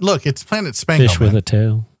gills? know. Look, it's Planet Spango. Fish with a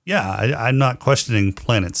tail. Yeah, I'm not questioning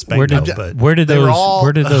Planet Spango, but where did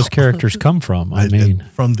those characters come from? I mean,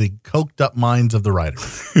 from the coked up minds of the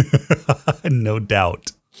writers. No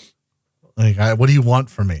doubt. Like, what do you want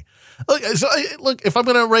from me? Look, if I'm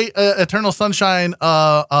going to rate Eternal Sunshine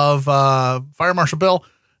of Fire Marshal Bill,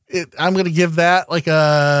 I'm going to give that like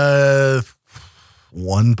a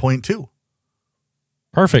 1.2.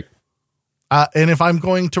 Perfect. And if I'm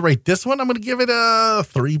going to rate this one, I'm going to give it a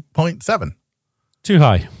 3.7. Too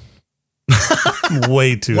high.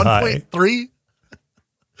 Way too high. 1.3?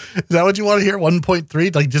 Is that what you want to hear?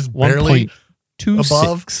 1.3? Like just barely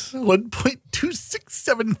above?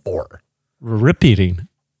 1.2674. Repeating.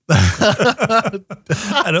 I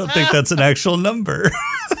don't think that's an actual number.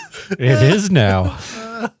 It is now.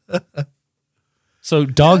 So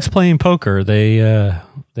dogs playing poker, they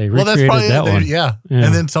recreated that one. Yeah.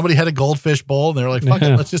 And then somebody had a goldfish bowl and they're like, fuck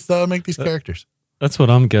it, let's just make these characters. That's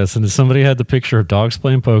what I'm guessing. Somebody had the picture of dogs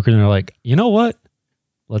playing poker and they're like, you know what?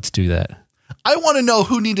 Let's do that. I want to know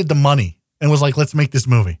who needed the money and was like, let's make this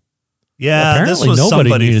movie. Yeah, apparently this was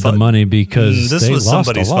nobody needed the money because this they was lost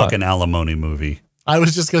somebody's a lot. fucking alimony movie. I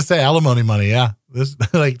was just gonna say alimony money. Yeah, this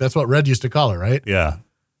like that's what Red used to call it, right? Yeah.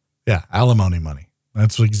 Yeah, alimony money.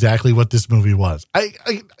 That's exactly what this movie was. I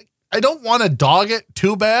don't want to dog it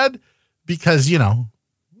too bad because Well,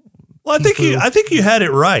 I think you had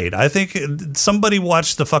it right. I think somebody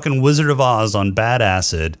watched the fucking Wizard of Oz on bad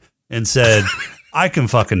acid and said, "I can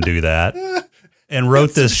fucking do that," and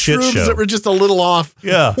wrote this shit shrooms show that were just a little off.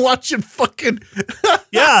 Yeah. Watching fucking.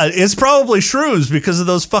 Yeah, it's probably shrooms because of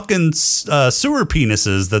those fucking sewer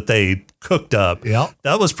penises that they cooked up. Yep.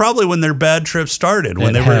 That was probably when their bad trip started, when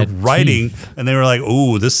It they were had writing teeth. and they were like,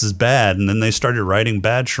 "Ooh, this is bad," and then they started writing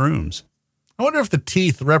bad shrooms. I wonder if the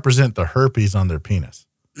teeth represent the herpes on their penis.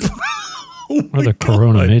 Or the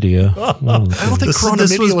coronamidia. I don't think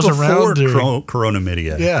coronamidia was around during.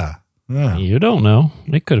 Coronamidia. Yeah. Yeah. You don't know.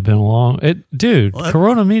 It could have been dude, What?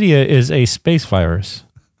 coronamidia is a space virus.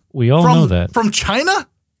 We all know that. From China?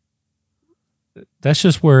 That's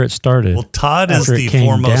just where it started. Well, Todd is After it the came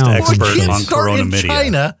foremost down. expert Well, it can't on start in coronamidia.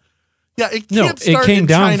 China. Yeah, it No, can't it start came in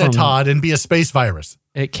down China, from- Todd, and be a space virus.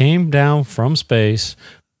 It came down from space,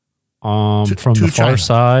 from To the far China.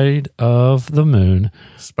 side of the moon.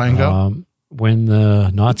 Spango? When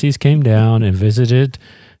the Nazis came down and visited.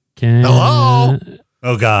 Hello?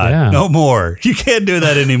 Oh God, Yeah. no more. You can't do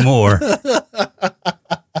that anymore.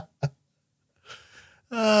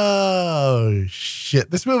 Oh,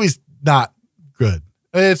 shit. This movie's not good.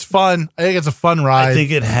 It's fun. I think it's a fun ride. I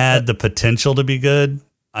think it had the potential to be good.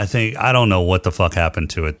 I don't know what the fuck happened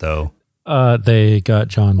to it though. They got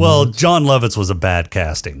John. Well, Lovitz. John Lovitz was a bad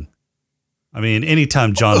casting. I mean,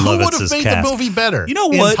 anytime John Who would Lovitz have is made cast, the movie better? You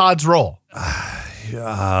know in what? Todd's role?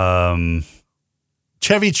 Um,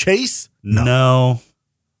 Chevy Chase? no.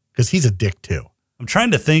 Because he's a dick too. I'm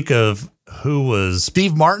trying to think of who was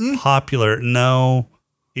Steve Martin? popular. No,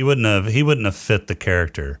 he wouldn't have fit the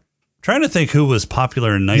character. I'm trying to think who was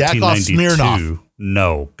popular in Yakov 1992. Smirnoff.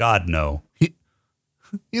 No, God, no.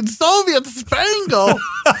 In Soviet Spango.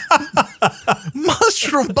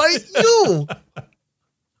 Mushroom bite you.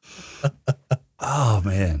 Oh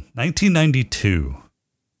man, 1992.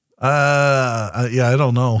 Yeah, I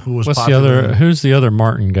don't know who was What's the popular. other? Who's the other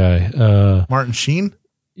Martin guy? Martin Sheen?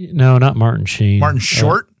 No, not Martin Sheen. Martin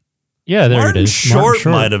Short? Yeah, there Martin it is. Short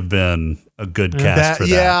might have been a good cast for that.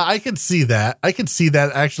 Yeah, I could see that. I could see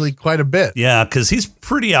that actually quite a bit. Yeah, because he's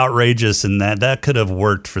pretty outrageous, and that could have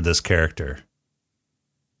worked for this character.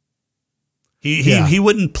 He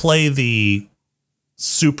wouldn't play the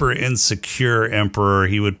super insecure emperor.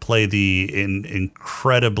 He would play the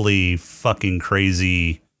incredibly fucking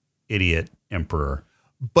crazy idiot emperor.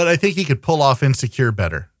 But I think he could pull off Insecure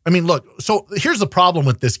better. I mean, look, so here's the problem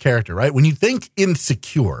with this character, right? When you think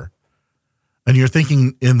Insecure, and you're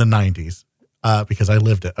thinking in the 90s, because I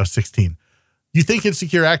lived at 16, you think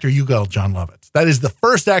Insecure actor, you go John Lovitz. That is the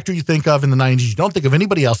first actor you think of in the 90s. You don't think of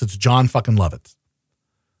anybody else. It's John fucking Lovitz.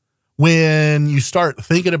 When you start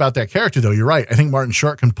thinking about that character, though, you're right. I think Martin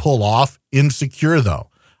Short can pull off Insecure, though.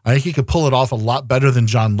 I think he could pull it off a lot better than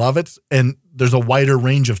John Lovitz, and there's a wider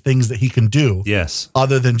range of things that he can do Yes.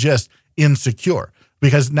 other than just Insecure.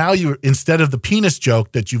 Because now you, instead of the penis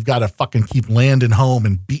joke that you've got to fucking keep landing home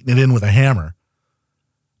and beating it in with a hammer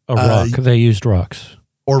A rock. They used rocks.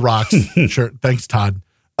 or rocks, sure, thanks, Todd.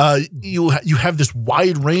 You have this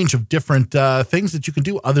wide range of different things that you can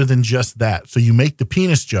do other than just that. So you make the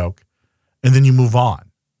penis joke, and then you move on.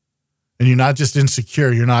 And you're not just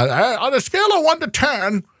Insecure. You're not, on a scale of 1 to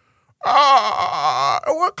 10,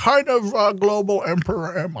 what kind of global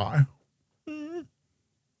emperor am I?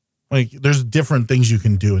 Like, there's different things you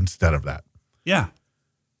can do instead of that. Yeah.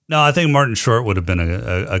 No, I think Martin Short would have been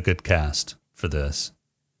a good cast for this.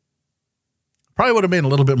 Probably would have made a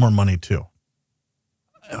little bit more money, too.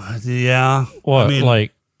 Yeah. What, I mean,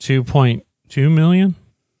 like 2.2 million?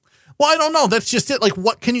 Well, I don't know. That's just it. Like,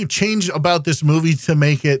 what can you change about this movie to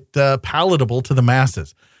make it palatable to the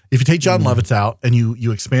masses? If you take John Lovitz out and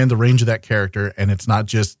you expand the range of that character, and it's not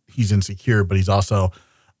just he's insecure, but he's also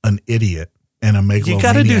an idiot and a megalomaniac. you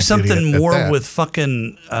got to do idiot something at more that. with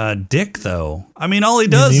fucking Dick, though. I mean, all he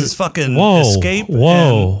does is fucking escape.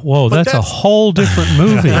 Whoa. But That's a that's- whole different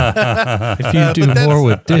movie. If you do that's- more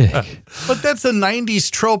with Dick. But that's a 90s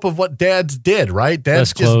trope of what dads did, right?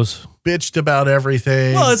 Dads That's close. bitched about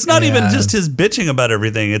everything. Well, it's not even and- just his bitching about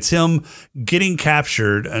everything. It's him getting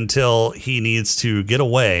captured until he needs to get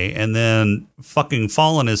away and then fucking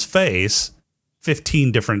fall on his face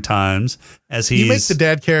 15 different times as he's... You make the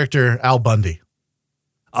dad character Al Bundy.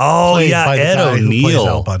 Oh, played yeah, by the Ed guy who plays O'Neill.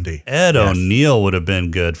 Al Bundy. Ed Yes. O'Neill would have been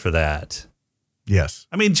good for that. Yes.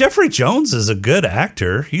 I mean, Jeffrey Jones is a good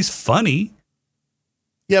actor. He's funny.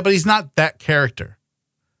 Yeah, but he's not that character.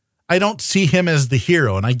 I don't see him as the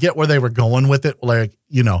hero. And I get where they were going with it. Like,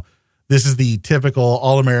 you know, this is the typical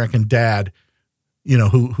all-American dad, you know,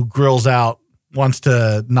 who grills out, wants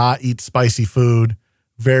to not eat spicy food.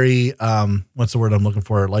 Very, what's the word I'm looking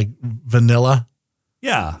for? Like vanilla.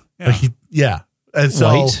 Yeah. Yeah. And so,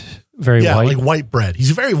 White. Very white. like white bread.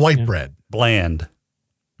 He's very white bread. Bland.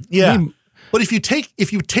 Yeah. But if you take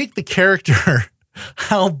the character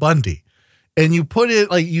Al Bundy and you put it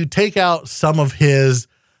like you take out some of his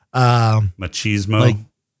Machismo. like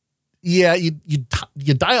you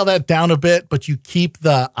dial that down a bit, but you keep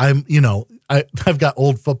I've got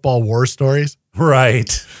old football war stories.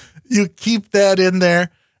 Right. You keep that in there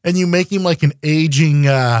and you make him like an aging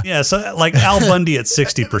Yeah, so like Al Bundy at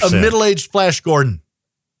 60%. a middle-aged Flash Gordon.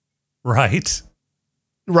 Right.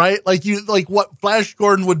 Right? Like what Flash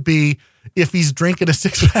Gordon would be if he's drinking a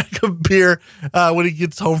 6-pack of beer when he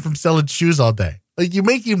gets home from selling shoes all day. Like you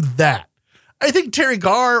make him that. I think Terry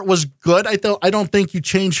Garr was good. I don't think you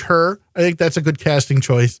change her. I think that's a good casting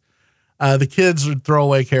choice. The kids are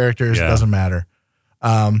throwaway characters. Yeah. It doesn't matter.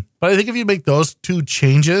 But I think if you make those two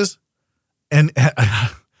changes and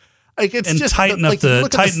like it's And just tighten like,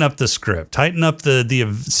 up the script. Tighten up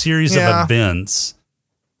the series of events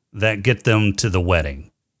that get them to the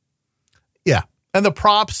wedding. Yeah. And the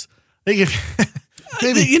props, maybe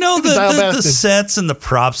You know, dial back the to- sets and the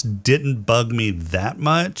props didn't bug me that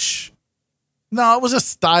much. No, it was a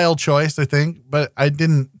style choice, I think, but I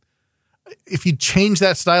didn't. If you change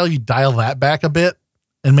that style, you dial that back a bit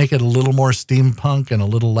and make it a little more steampunk and a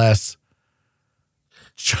little less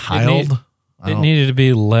child. It needed to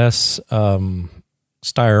be less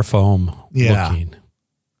styrofoam looking.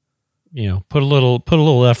 You know, put a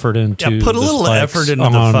little effort into Put a the little spikes effort into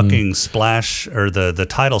the on- fucking splash or the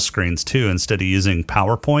title screens too, instead of using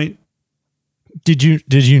PowerPoint. Did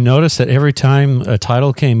you notice that every time a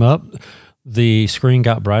title came up, the screen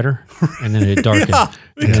got brighter and then it darkened? Yeah,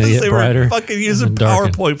 and then it because get they brighter were fucking using and then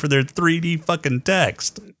darkened. PowerPoint for their 3D fucking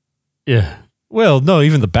text. Yeah. Well, no,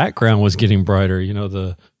 even the background was getting brighter. You know,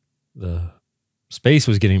 the space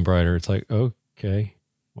was getting brighter. It's like, okay,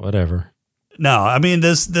 whatever. No, I mean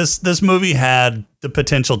this movie had the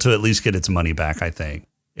potential to at least get its money back. I think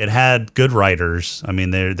it had good writers. I mean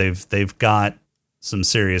they've got some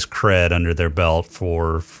serious cred under their belt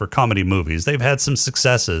for comedy movies. They've had some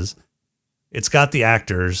successes. It's got the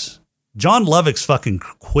actors. John Lovick's fucking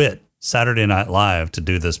quit Saturday Night Live to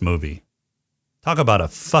do this movie. Talk about a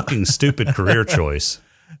fucking stupid career choice.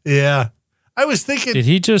 Yeah. I was thinking. Did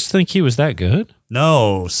he just think he was that good?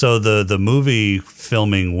 No, so the movie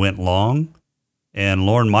filming went long, and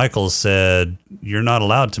Lorne Michaels said, you're not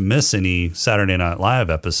allowed to miss any Saturday Night Live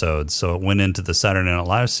episodes, so it went into the Saturday Night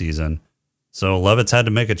Live season. So Lovitz had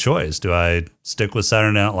to make a choice. Do I stick with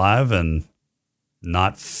Saturday Night Live and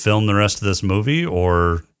not film the rest of this movie,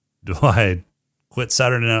 or do I quit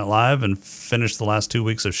Saturday Night Live and finish the last 2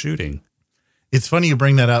 weeks of shooting? It's funny you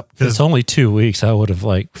bring that up because It's only 2 weeks. I would have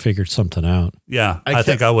figured something out. Yeah, I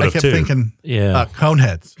think I would have kept too. thinking, Yeah.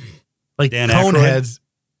 Coneheads, like Dan Aykroyd? Coneheads.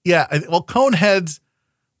 Yeah, Coneheads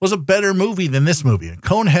was a better movie than this movie, and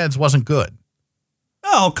Coneheads wasn't good,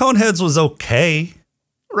 Oh, Coneheads was okay.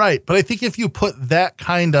 right? But I think if you put that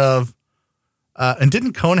kind of, and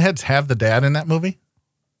didn't Coneheads have the dad in that movie?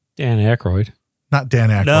 Dan Aykroyd. Not Dan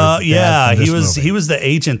Aykroyd. No, the dad yeah, from he this movie. was the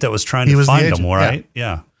agent that was trying He to was the find agent, them, right?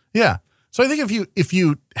 Yeah. Yeah. So I think if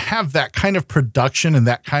you have that kind of production and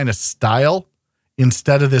that kind of style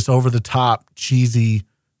instead of this over the top cheesy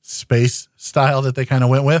space style that they kind of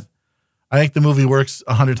went with, I think the movie works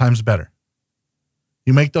 100 times better.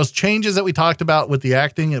 You make those changes that we talked about with the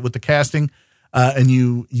acting and with the casting, and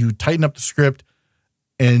you tighten up the script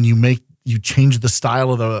and you change the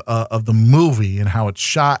style of the movie and how it's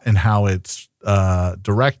shot and how it's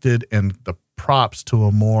directed and the props to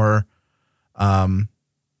a more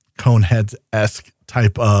Coneheads-esque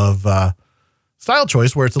type of style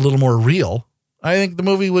choice where it's a little more real. I think the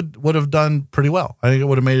movie would have done pretty well. I think it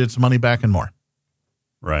would have made its money back and more.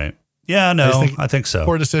 Right. Yeah, no, I think so.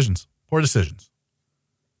 Poor decisions.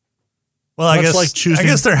 Well, I Much guess like choosing I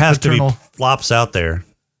guess there have paternal- to be flops out there.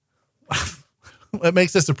 It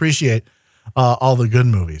makes us appreciate all the good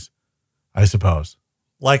movies, I suppose.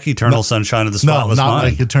 Like Eternal Sunshine of the No, Spotless not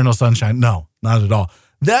Mind. like Eternal Sunshine. No, not at all.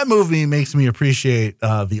 That movie makes me appreciate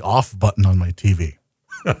the off button on my TV.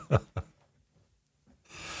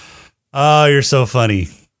 Oh, you're so funny.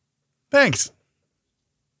 Thanks.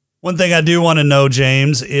 One thing I do want to know,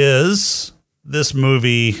 James, is this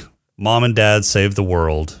movie, Mom and Dad Save the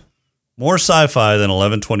World, more sci-fi than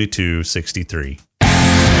 11/22/63.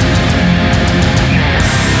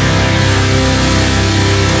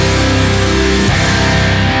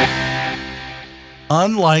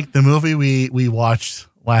 unlike the movie we watched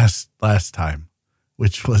last time,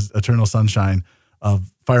 which was Eternal Sunshine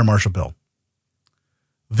of Fire Marshal Bill.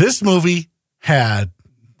 This movie had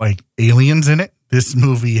like aliens in it. This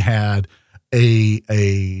movie had a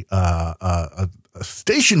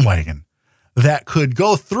station wagon that could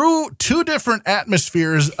go through 2 different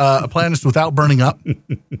atmospheres, planets without burning up.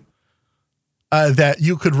 That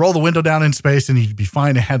you could roll the window down in space and you'd be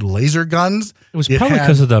fine. It had laser guns. It was probably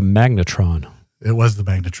because of the magnetron. It was the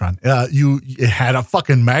magnetron. It had a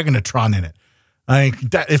fucking magnetron in it.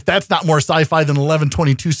 If that's not more sci-fi than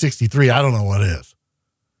 11/22/63, I don't know what is.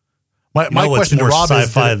 My question to Rob is,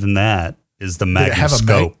 sci-fi than that is the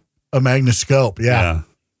magnoscope. A magnoscope, yeah.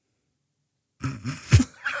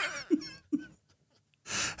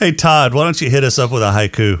 Hey, Todd, why don't you hit us up with a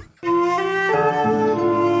haiku?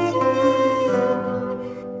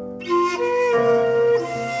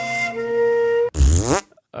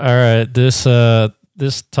 All right, this haiku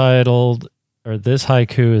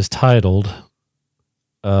is titled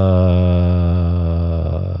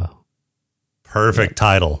Perfect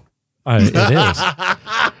title. It is.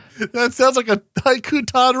 That sounds like a haiku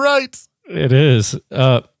Todd writes. It is.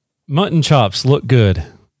 Mutton chops look good.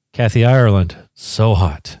 Kathy Ireland, so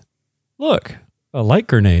hot. Look, a light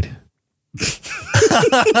grenade.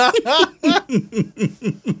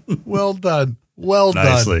 Well done. Well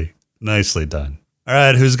done. Nicely done. All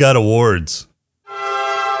right, who's got awards?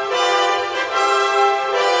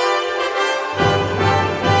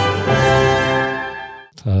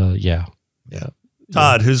 Yeah.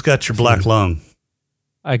 Todd, who's got your black lung?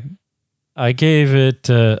 I gave it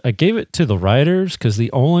to the writers because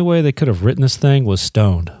the only way they could have written this thing was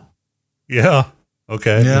stoned. Yeah.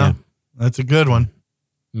 Okay. Yeah. That's a good one.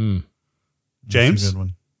 Mm. James? That's a good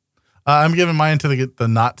one. I'm giving mine to the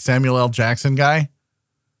not Samuel L. Jackson guy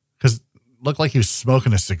because it looked like he was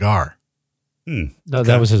smoking a cigar. No,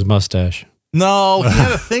 that was his mustache. No, he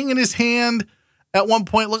had a thing in his hand. At one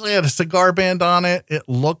point, it looked like he had a cigar band on it. It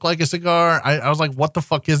looked like a cigar. I was like, what the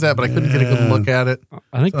fuck is that? But I couldn't get a good look at it.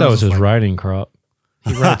 I think that was his writing crop.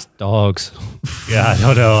 He writes dogs. Yeah, I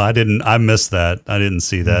don't know. I missed that. I didn't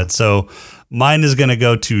see that. So mine is going to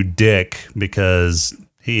go to Dick because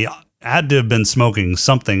he had to have been smoking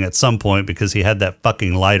something at some point because he had that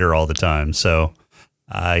fucking lighter all the time. So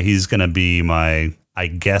he's going to be I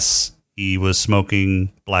guess he was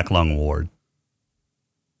smoking Black Lung Award.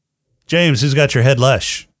 James, who's got your head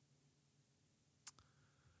lush?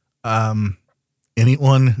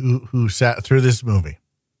 Anyone who sat through this movie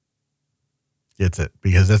gets it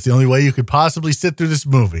because that's the only way you could possibly sit through this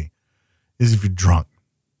movie is if you're drunk.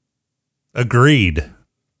 Agreed.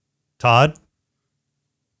 Todd?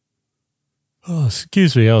 Oh,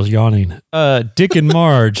 excuse me. I was yawning. Dick and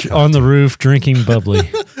Marge on the roof drinking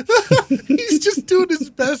bubbly. He's just doing his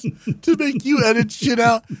best to make you edit shit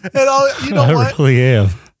out. And you know what? I really am.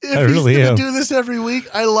 If he's going to do this every week,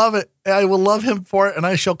 I love it. I will love him for it, and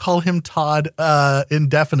I shall call him Todd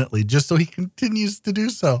indefinitely, just so he continues to do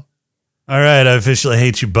so. All right, I officially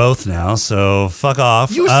hate you both now, so fuck off.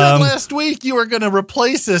 You said last week you were going to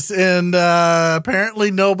replace us, and apparently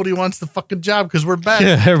nobody wants the fucking job because we're back.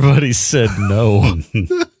 Yeah, everybody said no.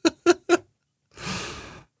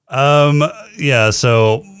 Yeah,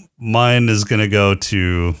 so mine is going to go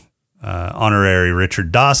to honorary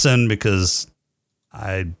Richard Dawson because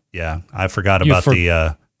I forgot about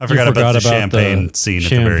the champagne scene at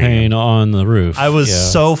the very end. On the roof. I was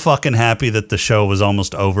so fucking happy that the show was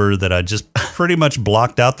almost over that I just pretty much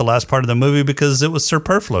blocked out the last part of the movie because it was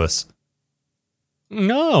superfluous.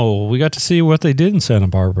 No, we got to see what they did in Santa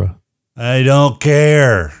Barbara. I don't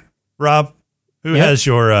care. Rob, who has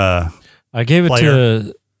your I gave it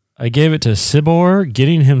to Sibor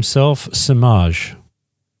getting himself Samaj.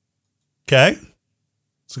 Okay.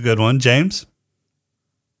 It's a good one. James?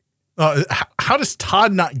 How does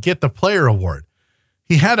Todd not get the player award?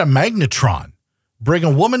 He had a magnetron bring a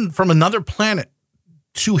woman from another planet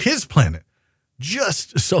to his planet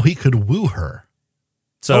just so he could woo her.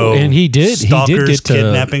 So, and he did. Stalkers he did get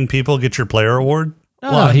kidnapping people get your player award?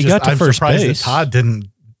 No, he got to first surprised base. That Todd didn't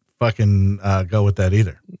fucking go with that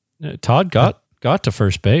either. Todd got to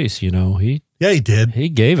first base. You know he did. He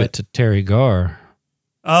gave it to Terry Garr.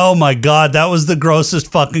 Oh my God, that was the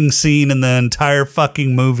grossest fucking scene in the entire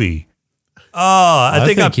fucking movie. Oh, I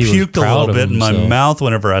think I puked a little bit in my mouth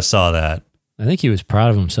whenever I saw that. I think he was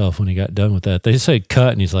proud of himself when he got done with that. They said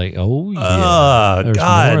cut, and he's like, "Oh yeah, there's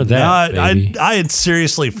God, more of that." Baby. I had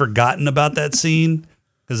seriously forgotten about that scene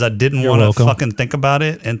because I didn't want to fucking think about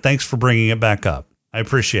it. And thanks for bringing it back up. I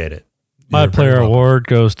appreciate it. My player award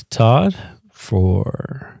goes to Todd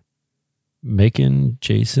for making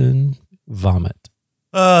Jason vomit.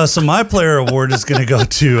 So my player award is going to go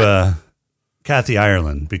to Kathy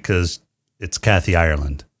Ireland because it's Kathy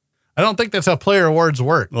Ireland. I don't think that's how player awards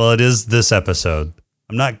work. Well, it is this episode.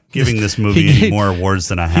 I'm not giving this movie any more awards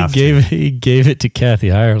than I have to. He gave it to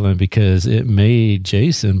Kathy Ireland because it made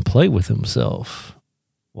Jason play with himself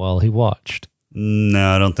while he watched.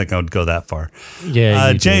 No, I don't think I would go that far.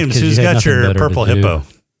 Yeah, James, who's got your purple hippo?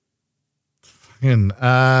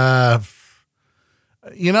 My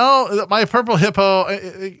purple hippo,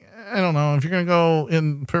 I don't know if you're going to go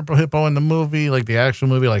in purple hippo in the movie, like the actual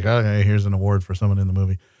movie, like, okay, here's an award for someone in the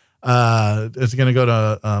movie. It's going to go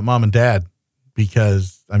to mom and dad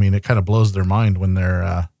because, I mean, it kind of blows their mind when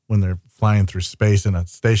they're flying through space in a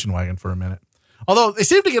station wagon for a minute. Although they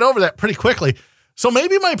seem to get over that pretty quickly. So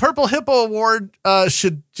maybe my purple hippo award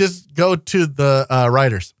should just go to the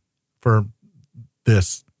writers for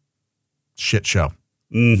this shit show.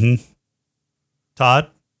 Mm-hmm. Todd?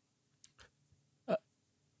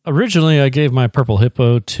 Originally, I gave my purple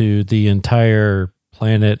hippo to the entire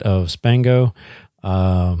planet of Spango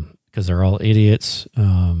because they're all idiots.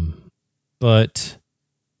 But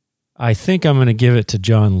I think I'm going to give it to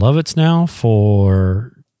John Lovitz now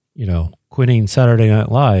for, quitting Saturday Night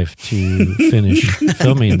Live to finish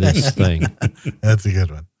filming this thing. That's a good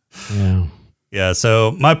one. Yeah. Yeah,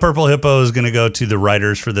 so my purple hippo is going to go to the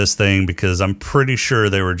writers for this thing because I'm pretty sure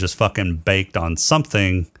they were just fucking baked on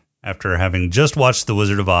something after having just watched The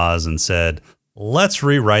Wizard of Oz and said, let's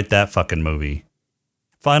rewrite that fucking movie.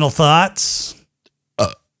 Final thoughts?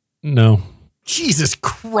 No. Jesus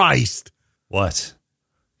Christ. What?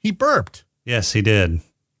 He burped. Yes, he did.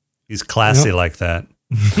 He's classy like that.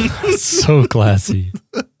 So classy.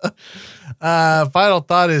 Final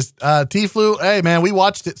thought is T-Flu. Hey, man, we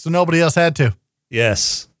watched it, so nobody else had to.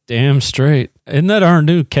 Yes. Damn straight. Isn't that our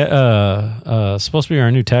new supposed to be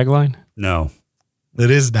our new tagline? No.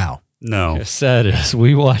 It is now. No. Yes, that is.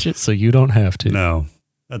 We watch it so you don't have to. No.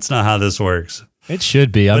 That's not how this works. It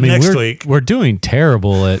should be. But next week, we're doing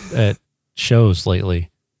terrible at shows lately.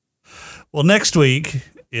 Well, next week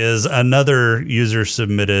is another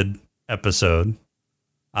user-submitted episode.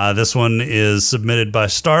 This one is submitted by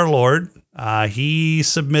Star-Lord. He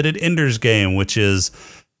submitted Ender's Game, which is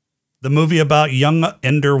the movie about young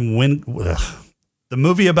Ender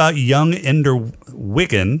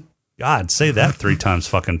Wiggin. God, say that 3 times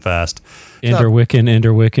fucking fast. Ender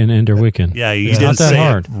Wiccan. Yeah, you didn't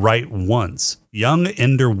say it right once. Young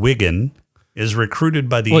Ender Wiggin is recruited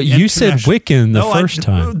by the you said Wiccan the first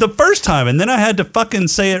time. The first time, and then I had to fucking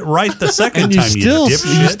say it right the second time. You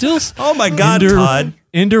still. Oh my God, Todd.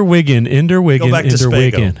 Ender Wiggin. Go back to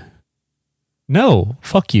Spago. No,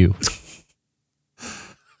 fuck you.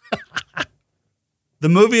 The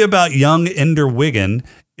movie about young Ender Wiggin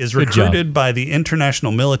is recruited by the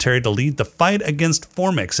international military to lead the fight against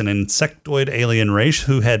Formix, an insectoid alien race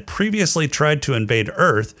who had previously tried to invade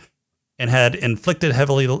Earth and had inflicted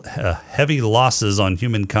heavy losses on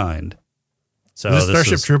humankind. So is this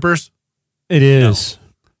Starship Troopers? It is. No.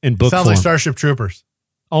 In book Sounds form. like Starship Troopers.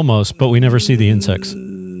 Almost, but we never see the insects.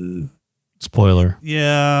 Spoiler.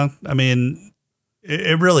 Yeah, I mean,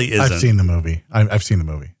 it really isn't. I've seen the movie. I've seen the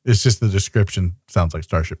movie. It's just the description sounds like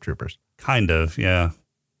Starship Troopers. Kind of, yeah.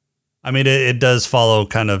 I mean, it does follow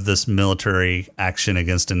kind of this military action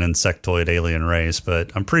against an insectoid alien race,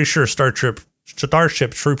 but I'm pretty sure Starship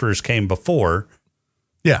Troopers came before.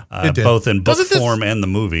 Yeah, it did. Both in book form and the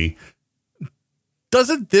movie.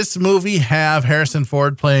 Doesn't this movie have Harrison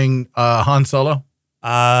Ford playing Han Solo?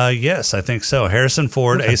 Yes, I think so. Harrison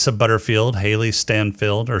Ford, okay. Asa Butterfield, Haley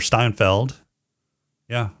Steinfeld.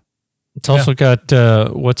 Yeah. It's also got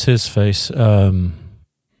what's his face? The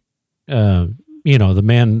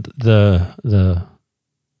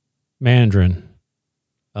Mandarin.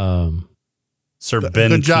 Sir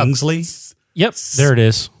Ben Kingsley. Yep, there it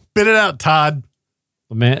is. Spit it out, Todd.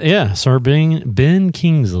 Sir Ben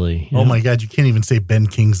Kingsley. Yeah. Oh my God, you can't even say Ben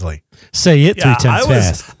Kingsley. Say it 3 times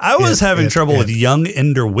fast. I was having trouble with young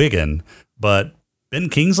Ender Wiggin, but Ben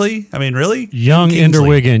Kingsley? I mean, really? Young Ender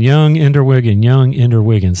Wiggin.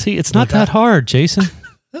 See, it's not that hard, Jason.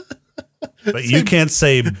 But you can't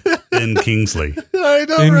say Ben Kingsley. I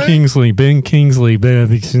know, Ben right? Kingsley. No, you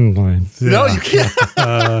can't.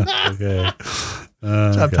 Okay.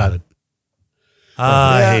 Todd.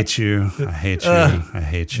 I hate you. I hate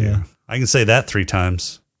you. Yeah. I can say that 3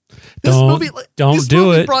 times. This movie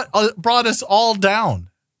brought us all down.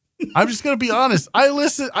 I'm just going to be honest. I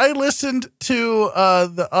listened to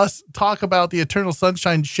us talk about the Eternal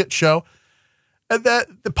Sunshine shit show, and that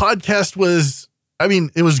the podcast was. I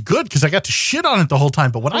mean, it was good because I got to shit on it the whole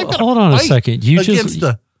time. But when I hold on a second, you against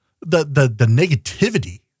the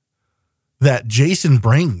negativity that Jason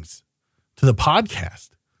brings to the podcast.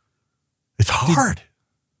 It's hard.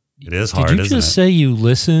 It is hard, Did you isn't just it? say you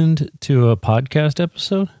listened to a podcast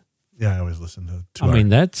episode? Yeah, I always listen to I mean,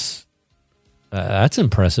 that's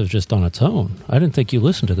impressive just on its own. I didn't think you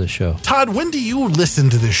listened to this show. Todd, when do you listen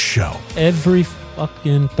to this show? Every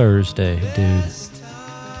fucking Thursday, dude.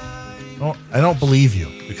 I don't believe you.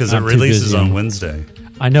 Because I'm it too releases busy on on- Wednesday.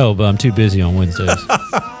 I know, but I'm too busy on Wednesdays.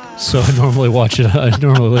 So I normally watch it. I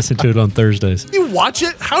normally listen to it on Thursdays. You watch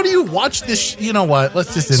it? How do you watch this? You know what?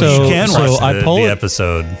 Let's just So- You can so watch I pull the it-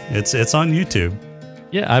 episode. It's on YouTube.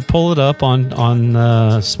 Yeah, I pull it up on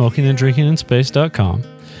smokinganddrinkinginspace.com.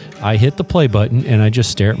 I hit the play button and I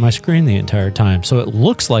just stare at my screen the entire time. So it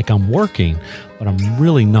looks like I'm working, but I'm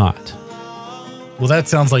really not. Well, that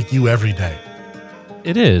sounds like you every day.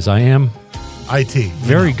 It is. I am IT.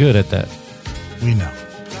 very good at that. We know.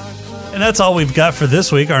 And that's all we've got for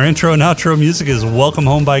this week. Our intro and outro music is Welcome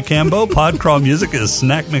Home by Cambo. Podcrawl music is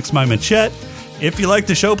Snack Mix by Machette. If you like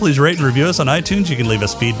the show, please rate and review us on iTunes. You can leave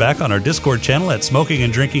us feedback on our Discord channel at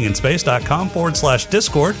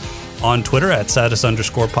smokinganddrinkinginspace.com/Discord, on Twitter at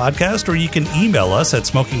 @status_podcast, or you can email us at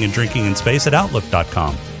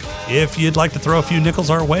smokinganddrinkinginspace@outlook.com. If you'd like to throw a few nickels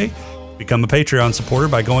our way, become a Patreon supporter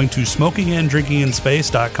by going to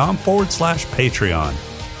smokinganddrinkinginspace.com/Patreon.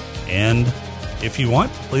 And if you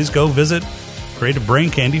want, please go visit Creative Brain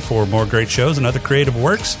Candy for more great shows and other creative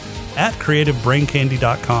works at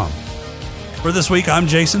creativebraincandy.com. For this week, I'm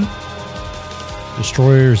Jason.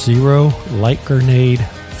 Destroyer 0, Light Grenade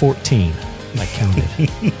 14. I counted.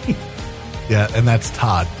 Yeah, and that's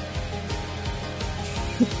Todd.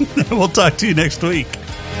 We'll talk to you next week.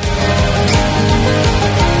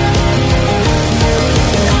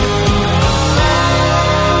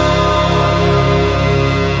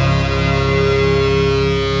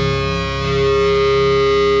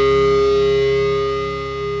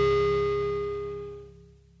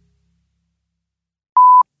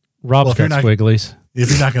 Rob's Well, if you're got not- squigglies. If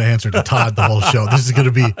you're not going to answer to Todd the whole show, this is going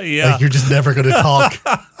to be Yeah. like you're just never going to talk.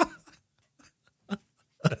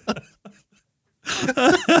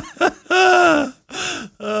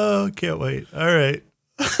 Oh, can't wait. All right.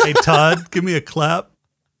 Hey, Todd, give me a clap.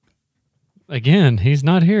 Again, he's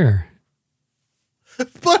not here.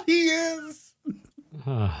 But he is.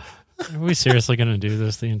 Are we seriously going to do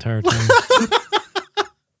this the entire time?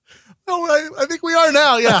 Oh, I think we are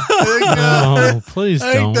now. Yeah. I think, No, please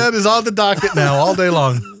I think don't. that is on the docket now all day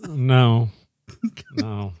long. No.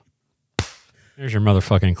 No. Here's your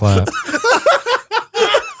motherfucking clap.